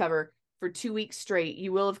cover to cover for 2 weeks straight.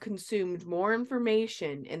 You will have consumed more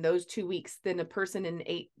information in those 2 weeks than a person in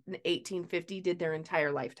 1850 did their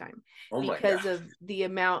entire lifetime, because of the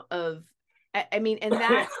amount of, I mean, and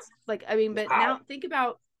that's like, I mean, but now think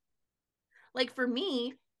about, like, for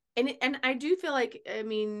me, and I do feel like, I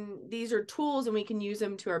mean, these are tools and we can use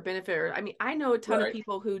them to our benefit. I mean, I know a ton of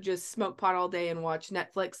people who just smoke pot all day and watch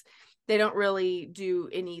Netflix. They don't really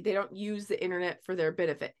they don't use the internet for their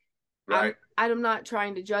benefit. Right. I'm not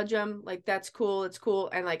trying to judge them. Like, that's cool. It's cool.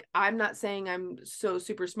 And like, I'm not saying I'm so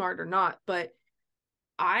super smart or not, but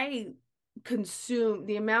I consume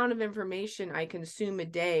the amount of information I consume a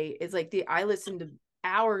day is like I listen to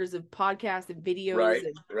hours of podcasts and videos.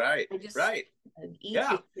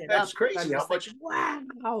 That's crazy how much.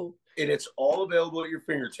 Wow. And it's all available at your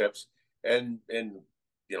fingertips. And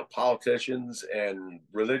politicians and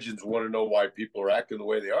religions want to know why people are acting the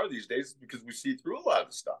way they are these days, because we see through a lot of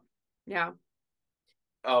the stuff. Yeah.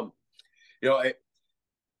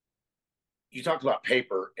 You talked about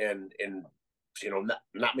paper, and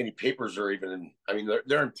not many papers are even in. I mean,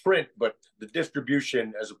 they're in print, but the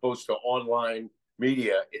distribution as opposed to online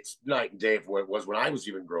media, it's night and day from what it was when I was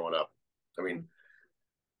even growing up. I mean,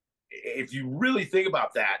 if you really think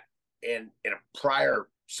about that in a prior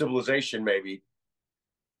civilization, maybe,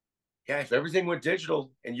 yeah, if everything went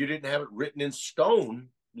digital and you didn't have it written in stone,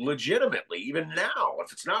 legitimately, even now,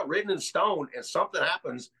 if it's not written in stone and something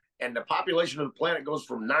happens and the population of the planet goes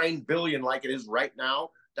from 9 billion like it is right now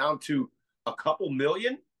down to a couple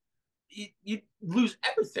million, you lose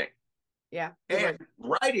everything. Yeah. And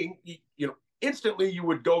writing, instantly you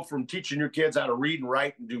would go from teaching your kids how to read and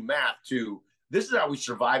write and do math to this is how we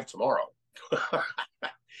survive tomorrow.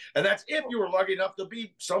 And that's if you were lucky enough to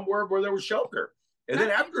be somewhere where there was shelter. And then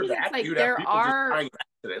after that, like you'd have people just dying of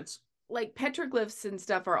accidents. Like petroglyphs and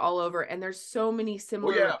stuff are all over, and there's so many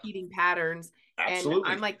similar repeating patterns. Absolutely.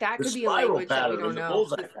 And I'm like, that the could be a language that we don't the know.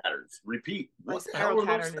 bullseye patterns. Repeat. What the hell are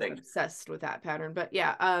those things? Obsessed with that pattern. But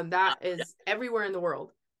yeah, that is everywhere in the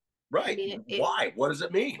world. Right. I mean, why? What does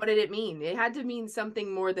it mean? What did it mean? It had to mean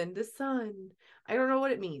something more than the sun. I don't know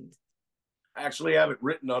what it means. I actually have it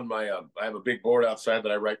written on my, I have a big board outside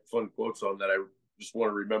that I write fun quotes on that I just want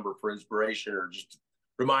to remember for inspiration or just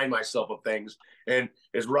remind myself of things. And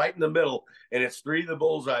it's right in the middle. And it's 3 of the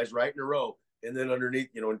bullseyes right in a row. And then underneath,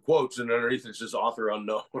 in quotes, and underneath it's just author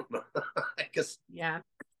unknown. I guess. Yeah.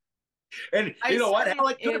 And you know what? Hell,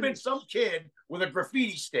 it could have been some kid with a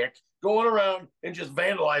graffiti stick going around and just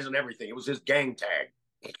vandalizing everything. It was his gang tag.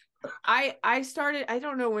 I started, I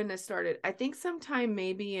don't know when this started. I think sometime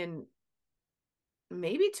maybe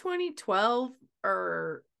 2012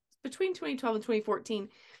 or between 2012 and 2014.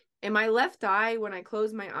 In my left eye, when I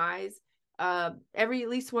close my eyes, at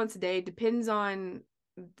least once a day, depends on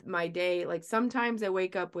my day. Like sometimes I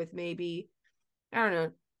wake up with maybe, I don't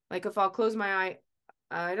know, like if I'll close my eye,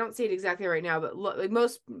 I don't see it exactly right now, but like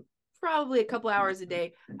probably a couple hours a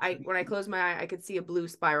day, when I close my eye, I could see a blue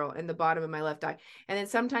spiral in the bottom of my left eye. And then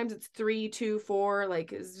sometimes it's 3, 2, 4,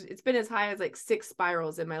 like it's been as high as like 6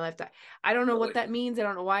 spirals in my left eye. I don't know what that means. I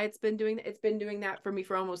don't know why it's been doing that. It's been doing that for me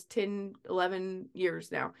for almost 10, 11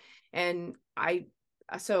 years now. And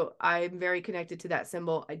so I'm very connected to that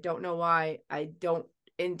symbol. I don't know why. I don't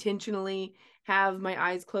intentionally have my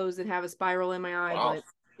eyes closed and have a spiral in my eye, but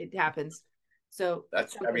it happens. So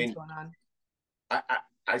that's, I mean, going on.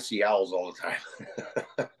 I see owls all the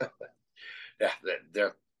time. Yeah,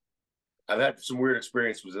 I've had some weird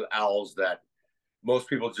experiences with owls that most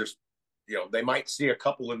people just, they might see a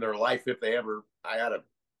couple in their life if they ever. I had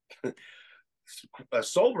a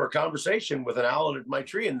sober conversation with an owl in my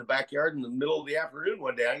tree in the backyard in the middle of the afternoon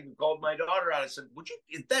one day. I even called my daughter out. I said,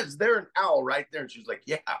 is there an owl right there? And she's like,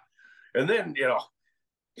 yeah. And then,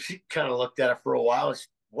 she kind of looked at it for a while. And said,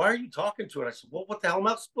 why are you talking to it? I said, well, what the hell am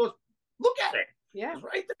I supposed to look at it? Yeah. It's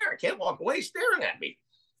right there. I can't walk away staring at me.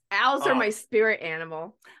 Owls are my spirit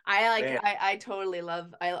animal. I totally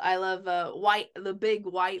love, I love the big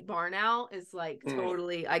white barn owl is like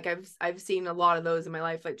totally like I've seen a lot of those in my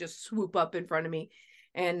life, like just swoop up in front of me.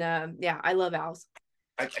 And yeah, I love owls.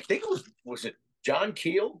 I think it was it John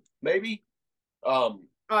Keel, maybe? I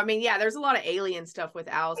mean, yeah, there's a lot of alien stuff with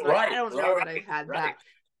owls, but I don't know that I've had that.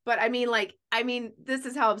 But I mean, this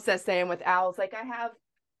is how obsessed I am with owls. Like I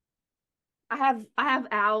have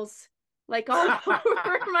owls like all over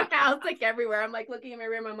my house, like everywhere. I'm like looking at my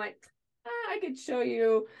room. I'm like, I could show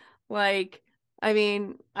you. Like, I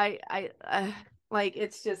mean, I like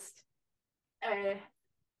it's just.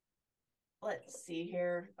 Let's see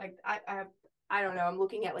here. Like I don't know. I'm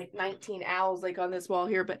looking at like 19 owls like on this wall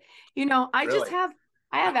here, but I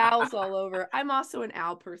have owls all over. I'm also an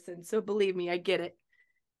owl person, so believe me, I get it.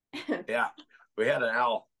 Yeah, we had an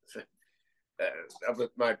owl. Up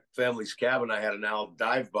at my family's cabin, I had an owl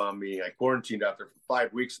dive bomb me. I quarantined out there for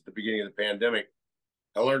 5 weeks at the beginning of the pandemic.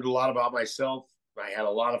 I learned a lot about myself. I had a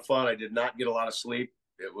lot of fun. I did not get a lot of sleep.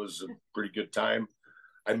 It was a pretty good time.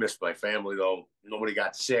 I missed my family though. Nobody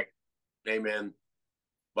got sick. Amen.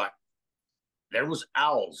 But there was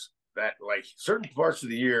owls that like certain parts of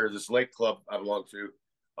the year, this lake club I belong to,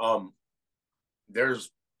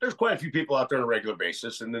 there's quite a few people out there on a regular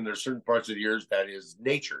basis. And then there's certain parts of the years that is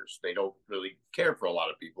nature's. They don't really care for a lot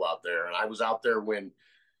of people out there. And I was out there when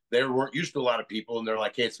they weren't used to a lot of people and they're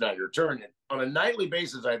like, hey, it's not your turn. And on a nightly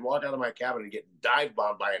basis, I'd walk out of my cabin and get dive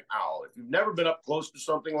bombed by an owl. If you've never been up close to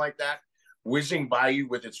something like that, whizzing by you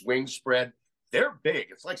with its wings spread, they're big.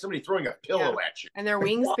 It's like somebody throwing a pillow at you. And their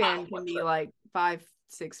wingspan can be like 5,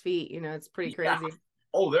 6 feet. It's pretty crazy. Yeah.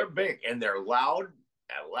 Oh, they're big and they're loud,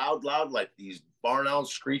 like these barn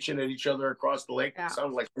owls screeching at each other across the lake. Yeah. It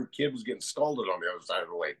sounded like some kid was getting scalded on the other side of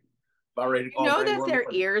the lake. About ready to call that their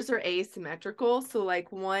ears are asymmetrical. So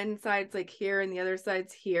like one side's like here and the other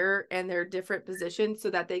side's here, and they're different positions so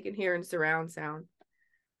that they can hear in surround sound.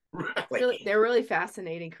 Really. They're really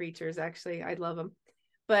fascinating creatures, actually. I love them.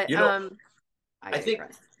 But You know, I I think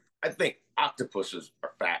digress. I think octopuses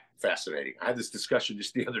are fascinating. I had this discussion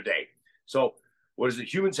just the other day. So, what is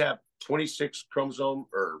it? Humans have 26 chromosomes,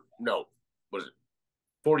 or no, what is it?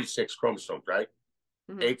 46 chromosomes, right?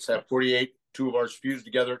 Mm-hmm. Apes have 48. Two of ours fused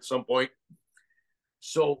together at some point.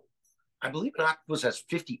 So, I believe an octopus has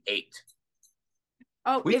 58.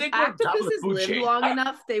 Oh, We if think we're at the top of the octopuses food lived chain. long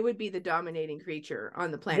enough, they would be the dominating creature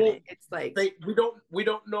on the Well, planet. It's like, we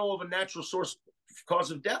don't know of a natural source cause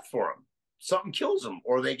of death for them. Something kills them,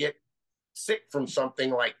 or they get sick from something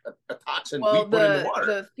like a toxin we well, put in the water.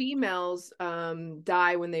 the females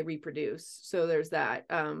die when they reproduce. So there's that.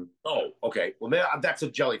 Oh, okay. Well, that's a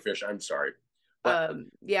jellyfish. I'm sorry, but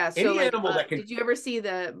Yeah, so any like animal that can. did you ever see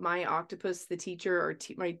the My Octopus the Teacher, or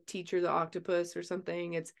My Teacher the Octopus or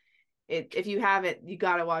something? If you haven't, you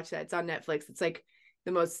got to watch that. It's on Netflix. It's like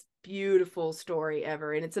the most beautiful story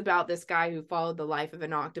ever, and it's about this guy who followed the life of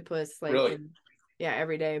an octopus, like Really? in, yeah,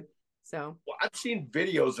 every day. So Well, I've seen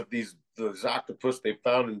videos of these octopus they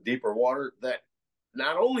found in deeper water. That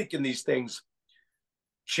not only can these things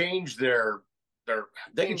change their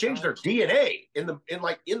they can change change their colors. DNA in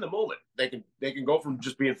the moment. They can go from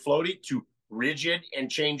just being floaty to rigid and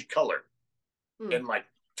change color Hmm. and like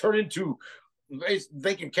turn into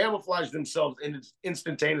they can camouflage themselves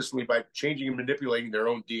instantaneously by changing and manipulating their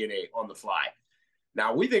own DNA on the fly.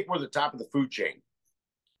 Now we think we're the top of the food chain.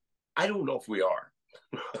 I don't know if we are.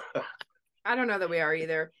 I don't know that we are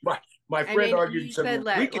either. my my I friend mean, argued and he said, said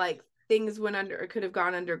well, we that can. like things went under, could have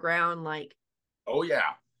gone underground. Like Oh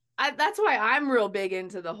yeah. that's why I'm real big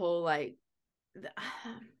into the whole like.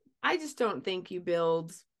 I just don't think you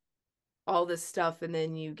build all this stuff and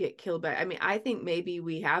then you get killed by. I mean, I think maybe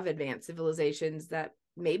we have advanced civilizations that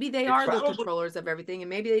maybe they It's are the probably controllers of everything, and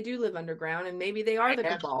maybe they do live underground, and maybe they are I the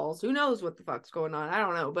have cabals. Who knows what the fuck's going on? I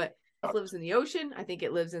don't know, but it lives in the ocean. I think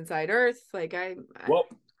it lives inside Earth. Like well,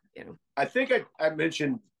 you know, I think I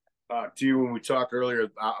mentioned to you when we talked earlier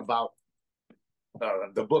about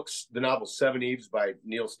the novel Seven Eves by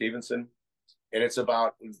Neil Stevenson. And it's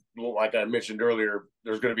about, like I mentioned earlier,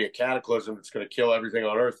 there's going to be a cataclysm that's going to kill everything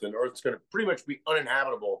on Earth, and Earth's going to pretty much be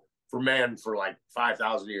uninhabitable for man for like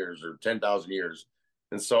 5,000 years or 10,000 years.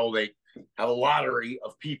 And so they have a lottery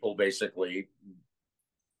of people, basically,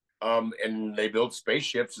 and they build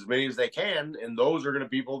spaceships, as many as they can, and those are going to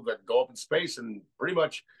be people that go up in space and pretty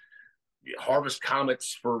much harvest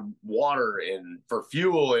comets for water and for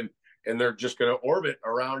fuel, and they're just going to orbit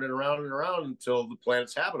around and around and around until the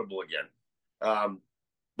planet's habitable again.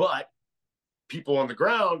 But people on the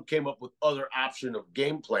ground came up with other option of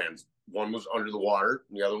game plans. One was under the water,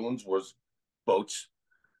 and the other ones was boats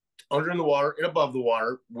under in the water and above the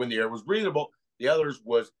water when the air was breathable. The others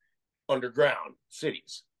was underground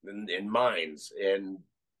cities and mines. And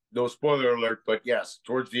no spoiler alert, but yes,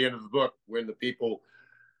 towards the end of the book, when the people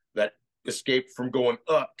that escaped from going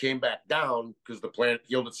up came back down because the planet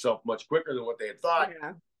healed itself much quicker than what they had thought,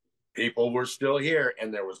 yeah, people were still here,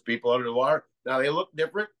 and there was people under the water. Now they look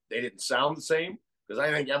different. They didn't sound the same because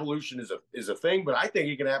I think evolution is a thing, but I think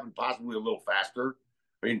it can happen possibly a little faster.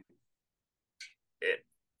 I mean, it,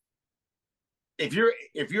 if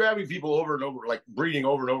you're having people over and over, like breeding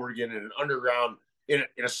over and over again in an underground in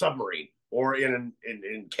a submarine or in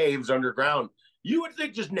caves underground, you would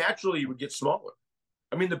think just naturally you would get smaller.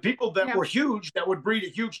 I mean, the people that yeah, were huge that would breed a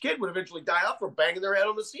huge kid would eventually die out from banging their head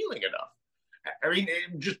on the ceiling enough. I mean,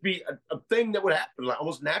 it would just be a thing that would happen, like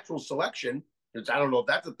almost natural selection. I don't know if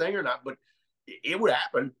that's a thing or not, but it would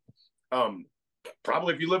happen. Um,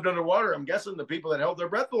 Probably if you lived underwater, I'm guessing the people that held their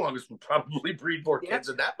breath the longest would probably breed more yep. kids,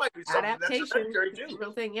 and that might be something that's Adaptation, hereditary it's a too.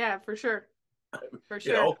 real thing. Yeah, for sure, for You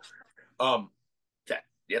sure. know, um,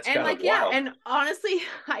 that's And kind of like, yeah, wild. and honestly,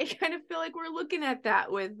 I kind of feel like we're looking at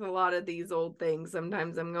that with a lot of these old things.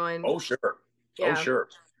 Sometimes I'm going, Oh sure, oh yeah, sure.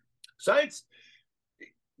 Science,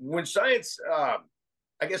 when science,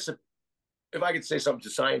 I guess if I could say something to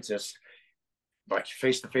scientists, like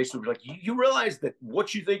face to face, would be like, you realize that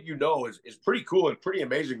what you think you know is pretty cool and pretty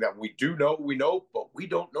amazing. That we do know we know, but we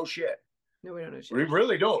don't know shit. no, we don't know We shit.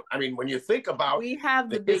 really don't. I mean, when you think about We have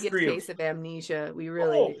the the biggest history of, case of amnesia. We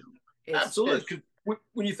really oh, do. It's just, absolutely.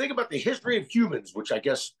 When you think about the history of humans, which I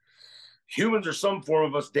guess humans or some form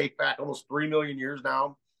of us date back almost 3 million years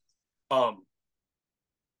now, um,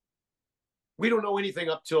 we don't know anything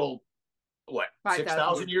up till what, 5,000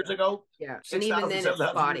 6,000 years years ago. ago, Yeah. And even 6,000, then it's 7,000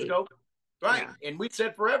 years spotty. ago. Right. Yeah. And we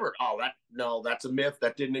said forever, oh, no, that's a myth.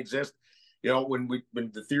 That didn't exist. You know, when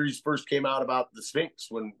the theories first came out about the Sphinx,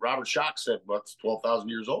 when Robert Schoch said, well, it's 12,000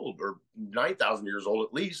 years old or 9,000 years old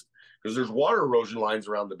at least, because there's water erosion lines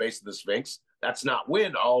around the base of the Sphinx. That's not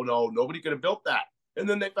wind. Oh, no, nobody could have built that. And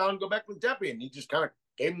then they found Göbekli Tepe, and he just kind of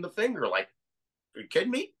gave him the finger, like, are you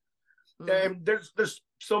kidding me? And there's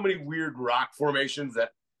so many weird rock formations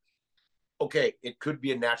that, okay, it could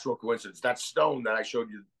be a natural coincidence. That stone that I showed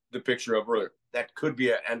you the picture of earlier, that could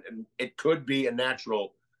be and it could be a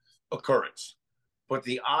natural occurrence. But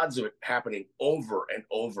the odds of it happening over and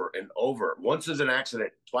over and over, once is an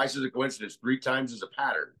accident, twice is a coincidence, three times is a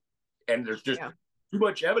pattern. And there's just too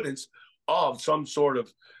much evidence of some sort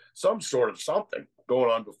of something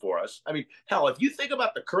going on before us. I mean, hell, if you think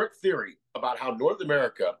about the current theory about how North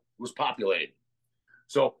America was populated,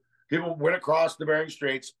 so people went across the Bering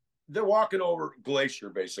Straits, they're walking over glacier,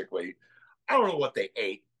 basically. I don't know what they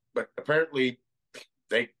ate, but apparently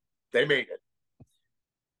they made it.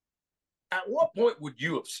 At what point would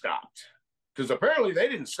you have stopped? Because apparently they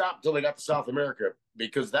didn't stop until they got to South America,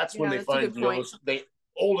 because that's when they find the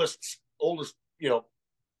oldest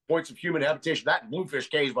points of human habitation. That Bluefish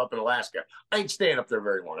Cave up in Alaska. I ain't staying up there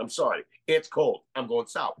very long. I'm sorry. It's cold. I'm going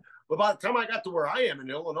south. But by the time I got to where I am in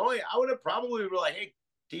Illinois, I would have probably been like, hey,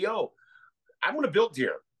 T.O., I want to build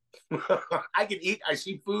here. I can eat. I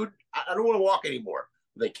see food. I don't want to walk anymore.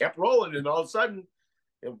 They kept rolling, and all of a sudden,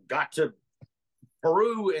 got to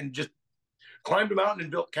Peru and just climbed a mountain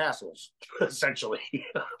and built castles, essentially.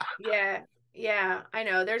 Yeah, I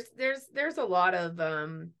know. There's a lot of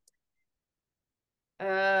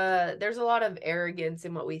arrogance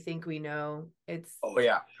in what we think we know.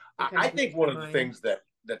 I think one of the things that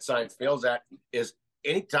science fails at is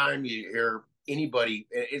anytime you hear anybody,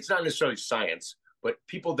 it's not necessarily science, but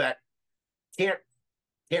people that can't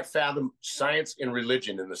fathom science and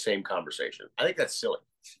religion in the same conversation. I think that's silly,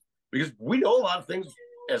 because we know a lot of things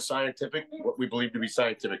as scientific, what we believe to be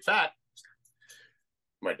scientific fact.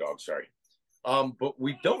 My dog, sorry. But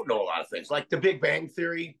we don't know a lot of things, like the Big Bang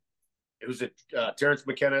Theory. It was Terence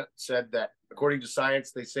McKenna said that according to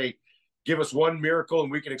science, they say, give us one miracle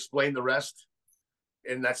and we can explain the rest.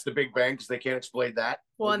 And that's the Big Bang, because they can't explain that.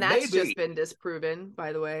 Well, and that's just been disproven,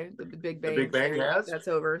 by the way. The Big Bang. The Big Bang has? That's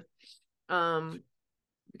over.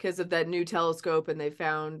 Because of that new telescope, and they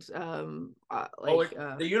found the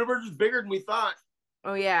universe is bigger than we thought.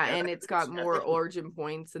 Oh yeah, and it's got more origin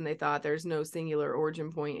points than they thought. There's no singular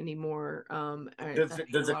origin point anymore. Does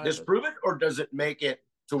it disprove it, or does it make it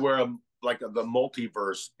to where the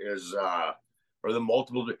multiverse is or the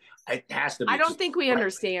multiple? It has to be. I don't think we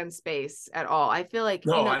understand space at all. I feel like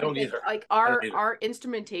I don't either. Like our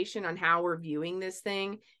instrumentation on how we're viewing this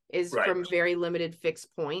thing is from very limited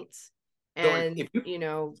fixed points. And so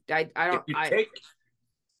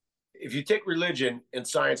if you take religion and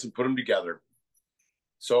science and put them together,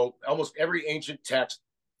 so almost every ancient text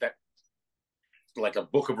that, like a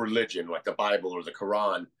book of religion, like the Bible or the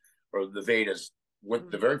Quran or the Vedas,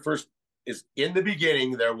 the very first is, in the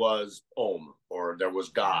beginning there was Om, or there was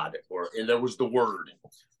God, and there was the Word,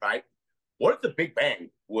 right? What if the Big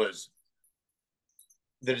Bang was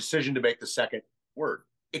the decision to make the second word?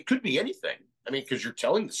 It could be anything. I mean, because you're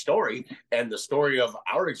telling the story, and the story of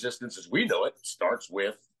our existence as we know it starts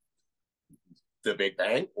with the Big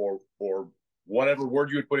Bang, or whatever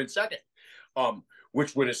word you would put in second,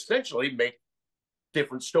 which would essentially make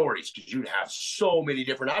different stories, because you'd have so many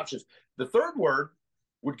different options. The third word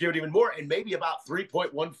would give it even more, and maybe about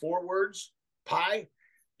 3.14 words, pi,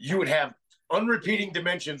 you would have unrepeating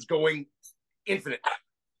dimensions going infinite.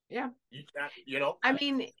 Yeah. I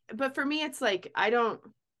mean, but for me, it's like, I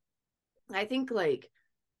think like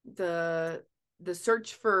the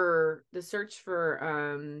search for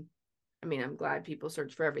I mean, I'm glad people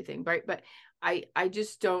search for everything, right? But I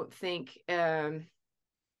just don't think I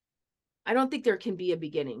don't think there can be a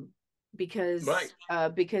beginning, because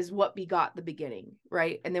what begot the beginning,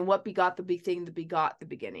 right? And then what begot the big thing that begot the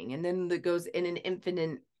beginning, and then that goes in an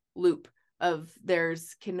infinite loop of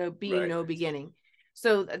there's no beginning.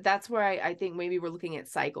 So that's where I think maybe we're looking at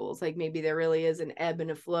cycles, like maybe there really is an ebb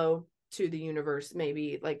and a flow to the universe,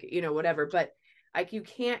 maybe, like, whatever, but like you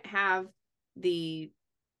can't have the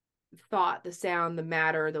thought, the sound, the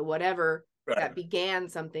matter, the whatever that began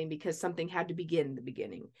something, because something had to begin the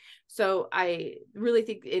beginning. So I really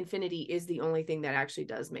think infinity is the only thing that actually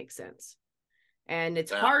does make sense. And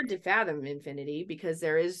it's hard to fathom infinity, because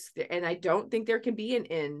and I don't think there can be an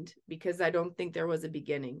end, because I don't think there was a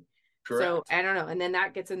beginning. Correct. So I don't know. And then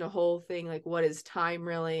that gets into the whole thing, like, what is time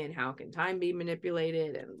really, and how can time be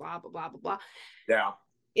manipulated, and blah, blah, blah, blah, blah. Yeah.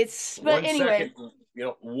 But anyway.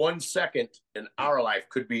 1 second in our life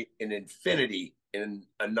could be an infinity in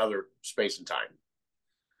another space and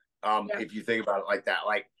time. If you think about it like that,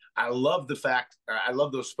 like, I love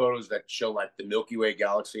those photos that show like the Milky Way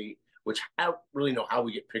galaxy, which I don't really know how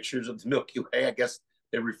we get pictures of the Milky Way. I guess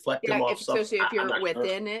They reflect Yeah, them off if stuff. especially if I'm you're not sure,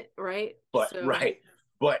 within it, right? but So right,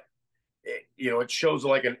 but it shows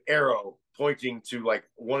like an arrow pointing to like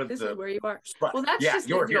one of this is the where you are. spot. Well, that's Yeah, just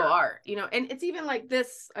you're digital here. art, and it's even like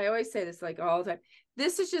this. I always say this like all the time.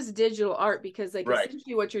 This is just digital art because like Right.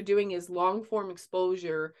 essentially what you're doing is long form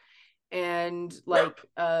exposure and like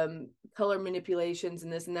color manipulations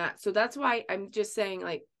and this and that. So that's why I'm just saying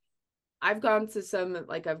like I've gone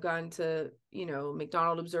to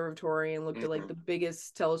McDonald Observatory and looked at like the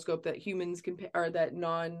biggest telescope that humans can or that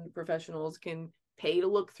non-professionals can pay to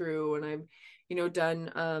look through, and I've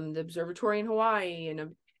done the observatory in Hawaii,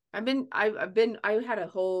 and I had a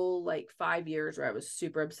whole like 5 years where I was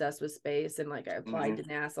super obsessed with space, and like I applied to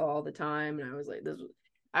NASA all the time, and I was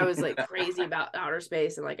like crazy about outer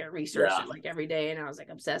space, and like I researched Yeah. it like every day, and I was like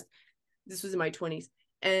obsessed. This was in my 20s.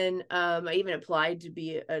 And I even applied to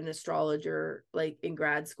be an astrologer like in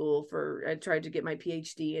grad school I tried to get my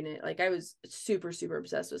PhD in it. Like I was super, super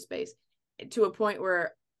obsessed with space to a point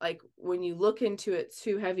where like when you look into it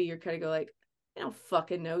too heavy, you're kind of go like, I don't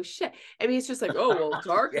fucking know shit. I mean, it's just like, oh, well,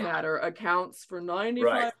 dark Yeah. matter accounts for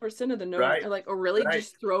 95% Right. of the known. Right. Like, or really Right.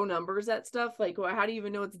 just throw numbers at stuff. Like, well, how do you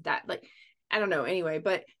even know it's that? Like, I don't know. Anyway,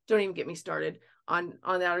 but don't even get me started on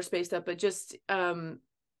the outer space stuff. But just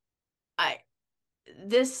I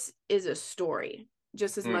this is a story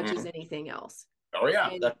just as much as anything else. Oh yeah.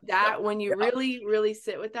 And that when you really, really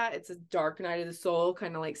sit with that, it's a dark night of the soul,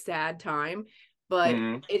 kind of like sad time. But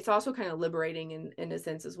it's also kind of liberating in a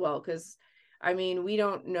sense as well. Because I mean, we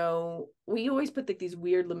don't know, we always put like these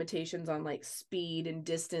weird limitations on like speed and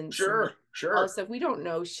distance and all this stuff. We don't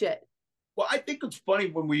know shit. Well, I think it's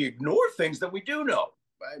funny when we ignore things that we do know.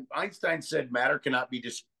 Einstein said matter cannot be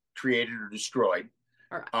created or destroyed.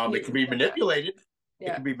 It can be manipulated.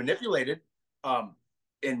 Yeah. It can be manipulated.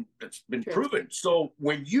 And it's been proven. So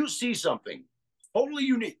when you see something totally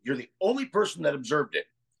unique, you're the only person that observed it.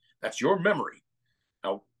 That's your memory.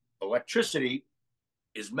 Now, electricity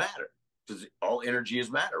is matter because all energy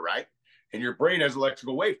is matter, right? And your brain has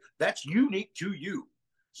electrical waves. That's unique to you.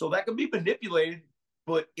 So that can be manipulated,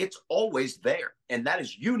 but it's always there. And that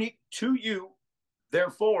is unique to you.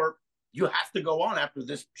 Therefore, you have to go on after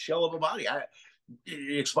this shell of a body.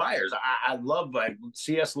 It expires. I love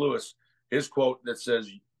C.S. Lewis, his quote that says,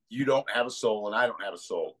 you don't have a soul and I don't have a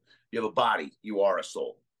soul. You have a body. You are a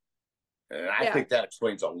soul. And I think that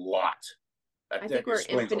explains a lot. I think we're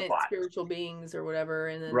infinite spiritual beings or whatever.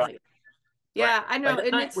 And then I know. Like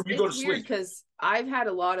and it's weird because I've had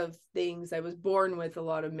a lot of things. I was born with a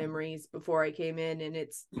lot of memories before I came in, and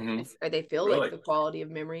they feel like the quality of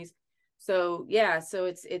memories. So so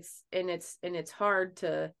it's hard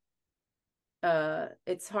to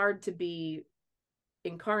be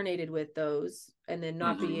incarnated with those and then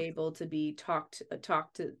not be able to be talk to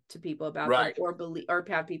people about them or believe or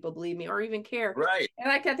have people believe me or even care. And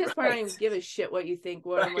like at this point I don't even give a shit what you think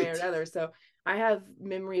one way or another. So I have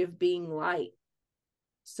memory of being light.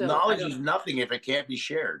 So knowledge is nothing if it can't be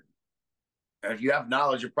shared. And if you have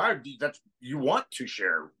knowledge, you want to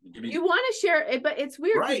share. You want to share it, but it's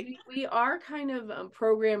weird because we are kind of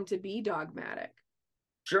programmed to be dogmatic.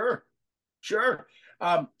 Sure.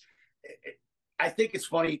 I think it's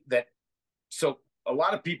funny that a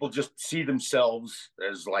lot of people just see themselves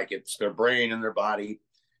as like it's their brain and their body,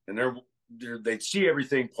 and they see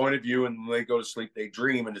everything point of view, and when they go to sleep, they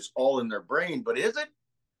dream, and it's all in their brain. But is it?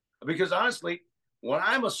 Because honestly, when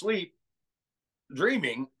I'm asleep,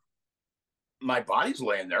 dreaming, my body's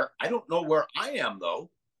laying there. I don't know where I am though.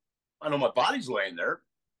 I know my body's laying there.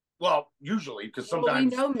 Well, usually because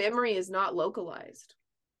sometimes we know memory is not localized.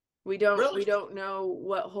 We don't know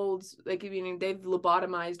what holds, like, I mean, they've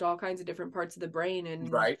lobotomized all kinds of different parts of the brain and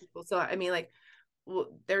people. So I mean, like,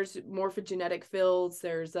 there's morphogenetic fields,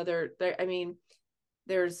 there's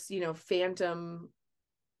phantom,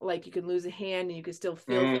 like you can lose a hand and you can still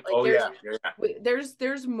feel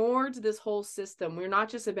there's more to this whole system. We're not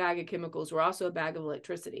just a bag of chemicals, we're also a bag of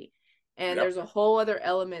electricity. And there's a whole other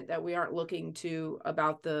element that we aren't looking to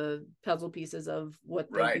about the puzzle pieces of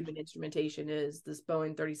what the human instrumentation is, this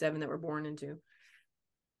Boeing 37 that we're born into.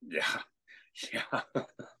 Yeah.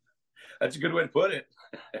 That's a good way to put it.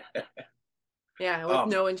 With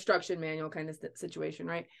no instruction manual kind of situation,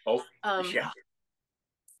 right?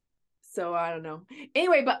 So I don't know.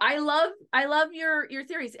 Anyway, but I love your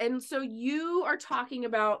theories. And so you are talking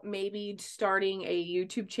about maybe starting a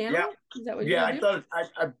YouTube channel? Yeah. Is that what you're doing?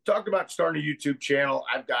 I've talked about starting a YouTube channel.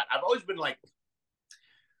 I've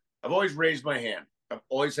always raised my hand. I've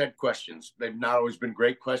always had questions. They've not always been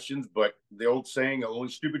great questions, but the old saying, the only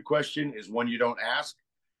stupid question is one you don't ask.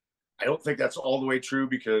 I don't think that's all the way true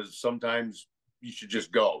because sometimes you should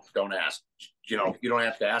just go. Don't ask. You know, you don't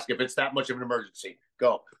have to ask if it's that much of an emergency.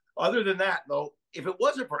 Go. Other than that, though, if it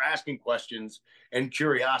wasn't for asking questions and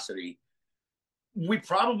curiosity, we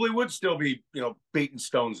probably would still be, you know, beating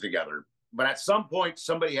stones together. But at some point,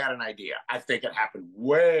 somebody had an idea. I think it happened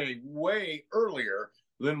way, way earlier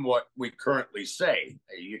than what we currently say.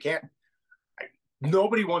 You can't,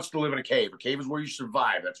 nobody wants to live in a cave. A cave is where you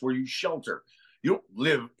survive. That's where you shelter. You don't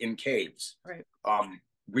live in caves. Right.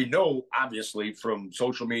 We know, obviously, from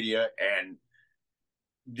social media and,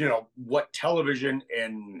 you know, what television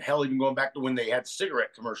and hell, even going back to when they had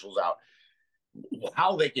cigarette commercials out,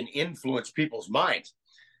 how they can influence people's minds.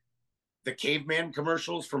 The caveman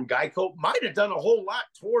commercials from Geico might have done a whole lot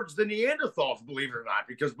towards the Neanderthals, believe it or not,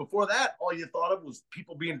 because before that, all you thought of was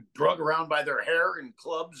people being drug around by their hair in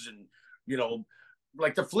clubs and, you know,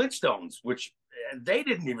 like the Flintstones, which they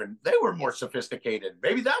were more sophisticated.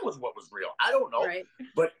 Maybe that was what was real. I don't know. Right.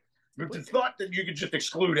 But the thought that you could just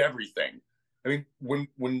exclude everything. I mean,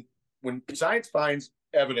 when science finds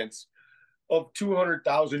evidence of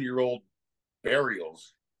 200,000-year-old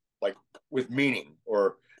burials, like with meaning,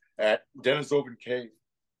 or at Denisovan Cave,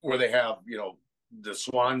 where they have, you know, the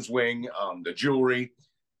swan's wing, the jewelry,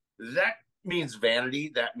 that means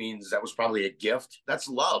vanity. That means that was probably a gift. That's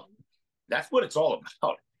love. That's what it's all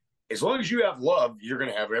about. As long as you have love, you're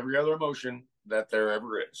going to have every other emotion that there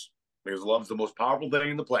ever is, because love's the most powerful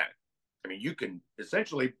thing in the planet. I mean, you can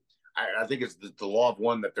essentially, I think it's the law of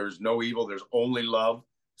one, that there's no evil, there's only love.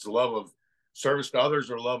 It's the love of service to others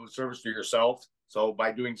or love of service to yourself. So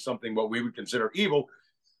by doing something what we would consider evil,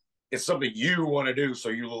 it's something you want to do, so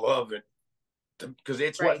you love it because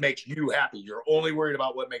it's what makes you happy. You're only worried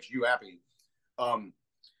about what makes you happy.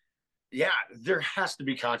 Yeah, there has to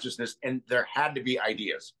be consciousness, and there had to be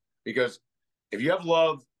ideas, because if you have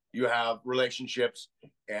love, you have relationships,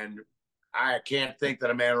 and I can't think that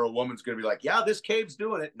a man or a woman's going to be like, yeah, this cave's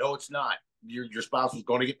doing it. No, it's not. Your spouse is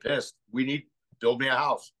going to get pissed. Build me a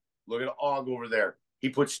house. Look at Og over there. He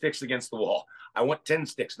puts sticks against the wall. I want 10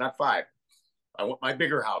 sticks, not 5. I want my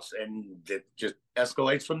bigger house, and it just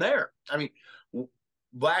escalates from there. I mean,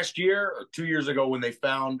 last year or 2 years ago, when they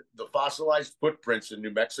found the fossilized footprints in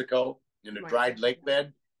New Mexico in a dried lake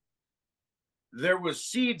bed, there was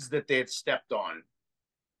seeds that they had stepped on,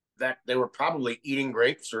 that they were probably eating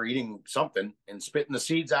grapes or eating something and spitting the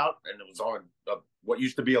seeds out, and it was on what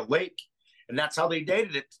used to be a lake, and that's how they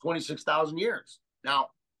dated it to 26,000 years.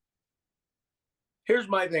 Now, here's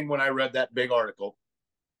my thing. When I read that big article,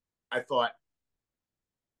 I thought,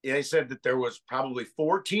 they said that there was probably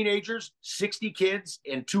 4 teenagers, 60 kids,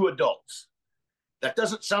 and 2 adults. That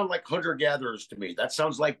doesn't sound like hunter-gatherers to me. That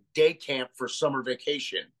sounds like day camp for summer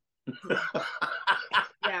vacation.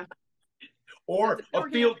 Yeah. Or a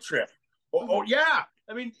field trip. Oh, yeah.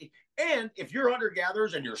 I mean, and if you're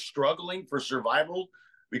hunter-gatherers and you're struggling for survival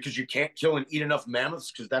because you can't kill and eat enough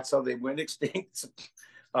mammoths because that's how they went extinct,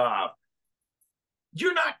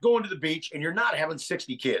 you're not going to the beach and you're not having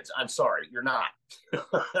 60 kids. I'm sorry, you're not.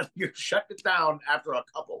 You shut it down after a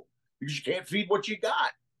couple because you can't feed what you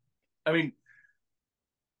got. I mean,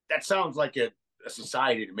 that sounds like a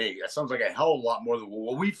society to me. That sounds like a hell of a lot more than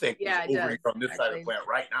what we think is over here on this side of the planet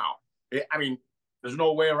right now. I mean, there's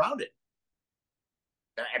no way around it.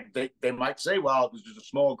 They might say, well, it was just a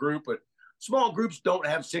small group, but small groups don't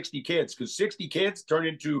have 60 kids, because 60 kids turn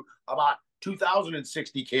into about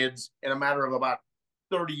 2,060 kids in a matter of about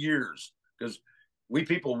 30 years, because we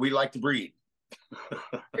like to breed.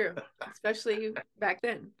 True, especially back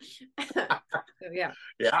then. So, yeah,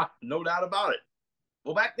 no doubt about it.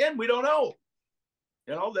 Well, back then we don't know.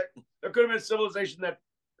 You know, there could have been a civilization that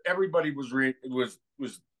everybody was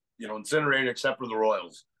you know, incinerated except for the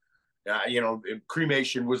royals. You know,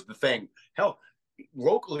 cremation was the thing. Hell,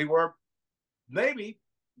 locally, where maybe,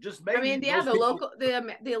 just maybe, I mean, yeah,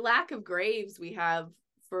 the lack of graves we have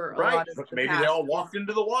for a lot of the maybe past. They all walked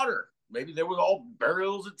into the water. Maybe they were all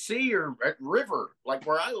burials at sea or at river, like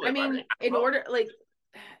where I live. I mean,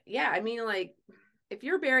 if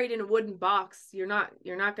you're buried in a wooden box, you're not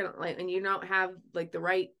gonna, like, and you don't have like the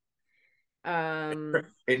right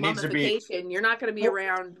it needs to be, you're not going to be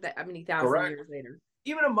around that many thousand years later.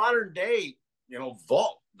 Even a modern day, you know,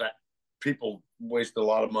 vault that people waste a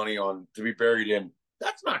lot of money on to be buried in,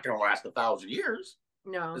 that's not going to last 1,000 years.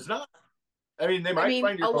 No, it's not. I mean, they might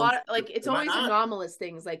find a lot of, like, it's always anomalous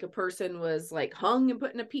things, like a person was like hung and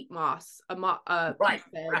put in a peat moss, peat bed,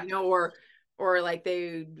 you know, or like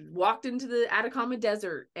they walked into the Atacama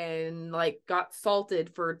Desert and like got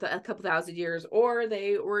salted for a couple thousand years, or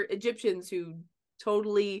they were Egyptians who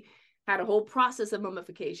totally had a whole process of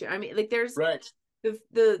mummification. I mean, like, there's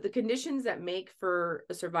the conditions that make for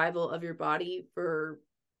a survival of your body for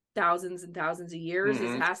thousands and thousands of years.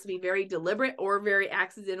 It has to be very deliberate or very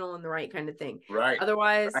accidental and the right kind of thing. Right.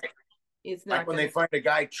 Otherwise, right. it's not like when they find a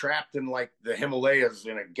guy trapped in like the Himalayas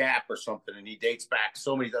in a gap or something, and he dates back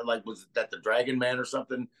so many, like was that the Dragon Man or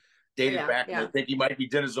something, dated back, and they think he might be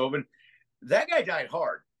Denisovan. That guy died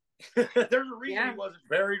hard. There's a reason he wasn't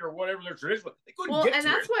buried or whatever their tradition. They couldn't get to it. And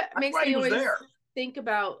that's what makes me always think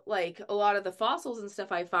about like a lot of the fossils and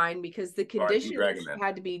stuff I find, because the conditions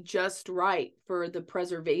had to be just right for the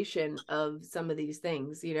preservation of some of these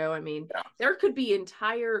things. You know, I mean, there could be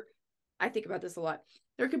I think about this a lot.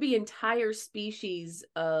 There could be entire species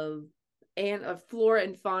of flora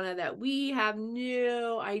and fauna that we have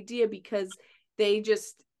no idea, because they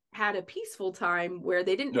just had a peaceful time where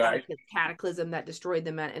they didn't have a cataclysm that destroyed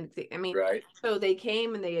them. And I mean, so they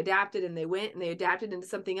came and they adapted and they went and they adapted into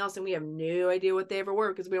something else, and we have no idea what they ever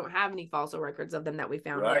were because we don't have any fossil records of them that we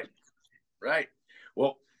found. Right.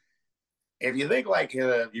 Well, if you think like,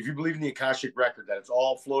 if you believe in the Akashic record, that it's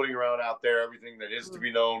all floating around out there, everything that is to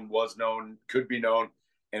be known, was known, could be known,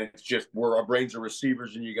 and it's just where our brains are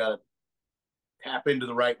receivers and you got to tap into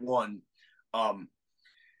the right one. I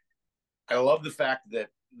love the fact that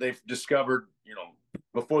they've discovered, you know,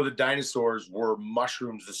 before the dinosaurs were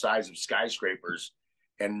mushrooms the size of skyscrapers,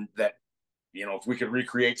 and that, you know, if we could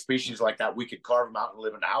recreate species like that, we could carve them out and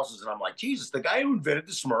live in houses. And I'm like, Jesus, the guy who invented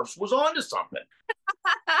the Smurfs was onto something.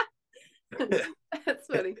 That's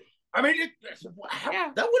funny. I mean,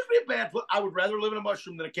 that wouldn't be a bad. I would rather live in a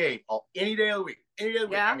mushroom than a cave any day of the week. Any day of the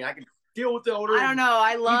week. I mean, I can deal with the odor. I don't know.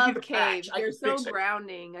 I love caves. They're so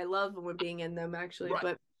grounding. I love being in them, actually,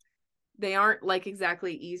 but they aren't like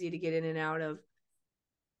exactly easy to get in and out of.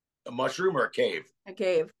 A mushroom or a cave? A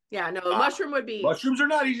cave. Yeah, no, a mushroom would be. Mushrooms are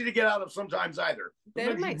not easy to get out of sometimes either.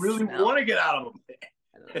 Sometimes you really want to get out of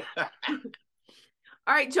them.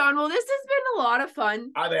 All right, John. Well, this has been a lot of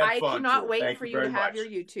fun. I cannot wait for you to have your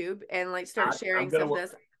YouTube and like start sharing some of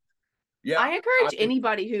this. Yeah, I encourage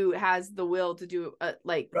anybody who has the will to do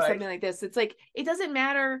something like this. It's like, it doesn't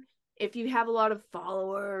matter if you have a lot of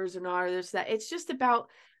followers or not, or this, that. It's just about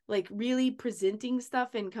like really presenting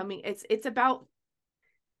stuff and coming. It's about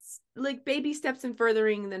like baby steps in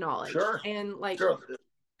furthering the knowledge and like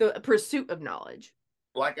the pursuit of knowledge.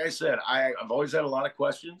 Like I said, I've always had a lot of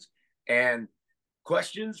questions, and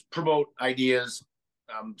questions promote ideas.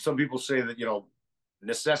 Some people say that, you know,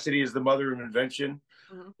 necessity is the mother of invention.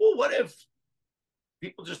 Well, what if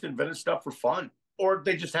people just invented stuff for fun, or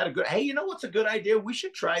they just had a good, hey, you know what's a good idea? We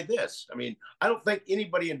should try this. I mean, I don't think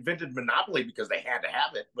anybody invented Monopoly because they had to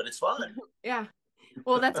have it, but it's fun. Yeah.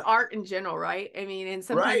 Well, that's art in general, right? I mean, and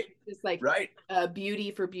sometimes it's like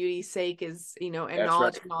beauty for beauty's sake is, you know, and that's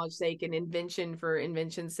knowledge for knowledge's sake, and invention for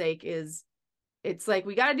invention's sake is, it's like,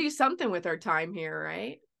 we got to do something with our time here,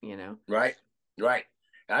 right? You know? Right.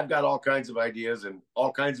 I've got all kinds of ideas and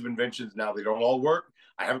all kinds of inventions now. They don't all work.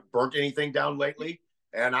 I haven't burnt anything down lately,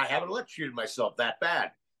 and I haven't electrocuted myself that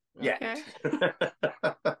bad yet.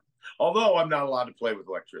 Although I'm not allowed to play with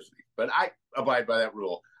electricity, but I abide by that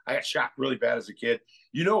rule. I got shocked really bad as a kid.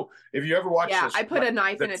 You know, if you ever watch I put a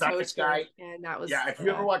knife in a toaster, and that was if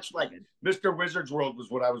you ever watch like Mr. Wizard's World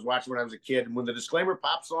was what I was watching when I was a kid, and when the disclaimer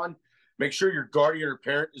pops on, make sure your guardian or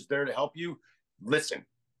parent is there to help you. Listen.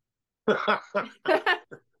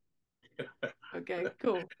 Okay,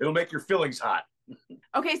 cool. It'll make your feelings hot.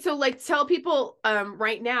 Okay, so like tell people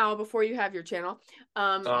right now, before you have your channel,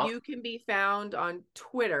 you can be found on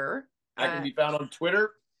Twitter. I can be found on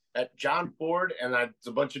Twitter at John Ford, and it's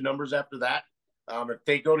a bunch of numbers after that. If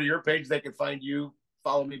they go to your page, they can find you.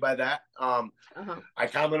 Follow me by that. I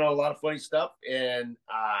comment on a lot of funny stuff and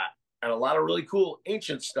a lot of really cool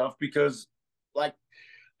ancient stuff, because like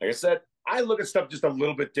I said, I look at stuff just a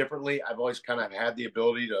little bit differently. I've always kind of had the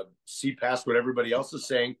ability to see past what everybody else is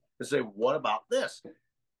saying and say, what about this?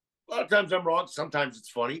 A lot of times I'm wrong. Sometimes it's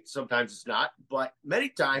funny. Sometimes it's not. But many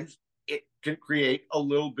times it can create a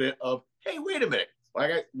little bit of, hey, wait a minute.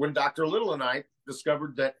 Like when Dr. Little and I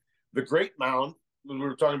discovered that the Great Mound, we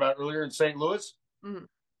were talking about earlier in St. Louis,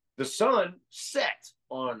 the sun set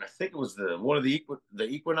on, I think it was one of the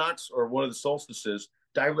equinox or one of the solstices,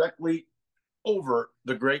 directly over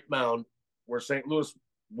the Great Mound where St. Louis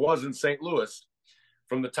was in St. Louis,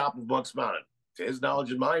 from the top of Monk's Mountain. To his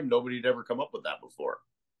knowledge and mine, nobody had ever come up with that before.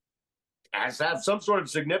 It has to have some sort of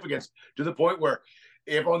significance, to the point where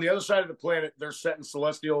if on the other side of the planet they're setting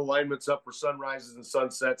celestial alignments up for sunrises and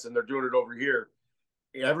sunsets, and they're doing it over here,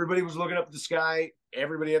 everybody was looking up at the sky.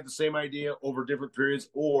 Everybody had the same idea over different periods,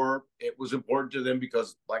 or it was important to them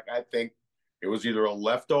because, like, I think it was either a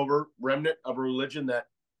leftover remnant of a religion that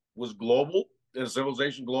was global, in a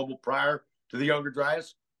civilization global prior to the Younger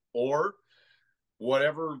Dryas, or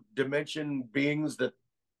whatever dimension beings that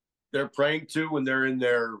they're praying to when they're in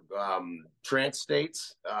their trance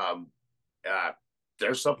states,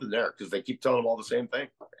 there's something there because they keep telling them all the same thing.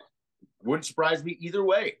 Wouldn't surprise me either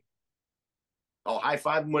way. I'll high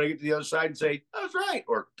five them when I get to the other side and say, I was right,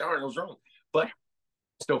 or darn, I was wrong. But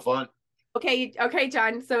still fun. Okay,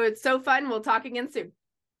 John. So it's so fun. We'll talk again soon.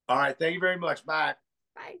 All right. Thank you very much. Bye.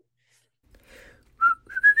 Bye.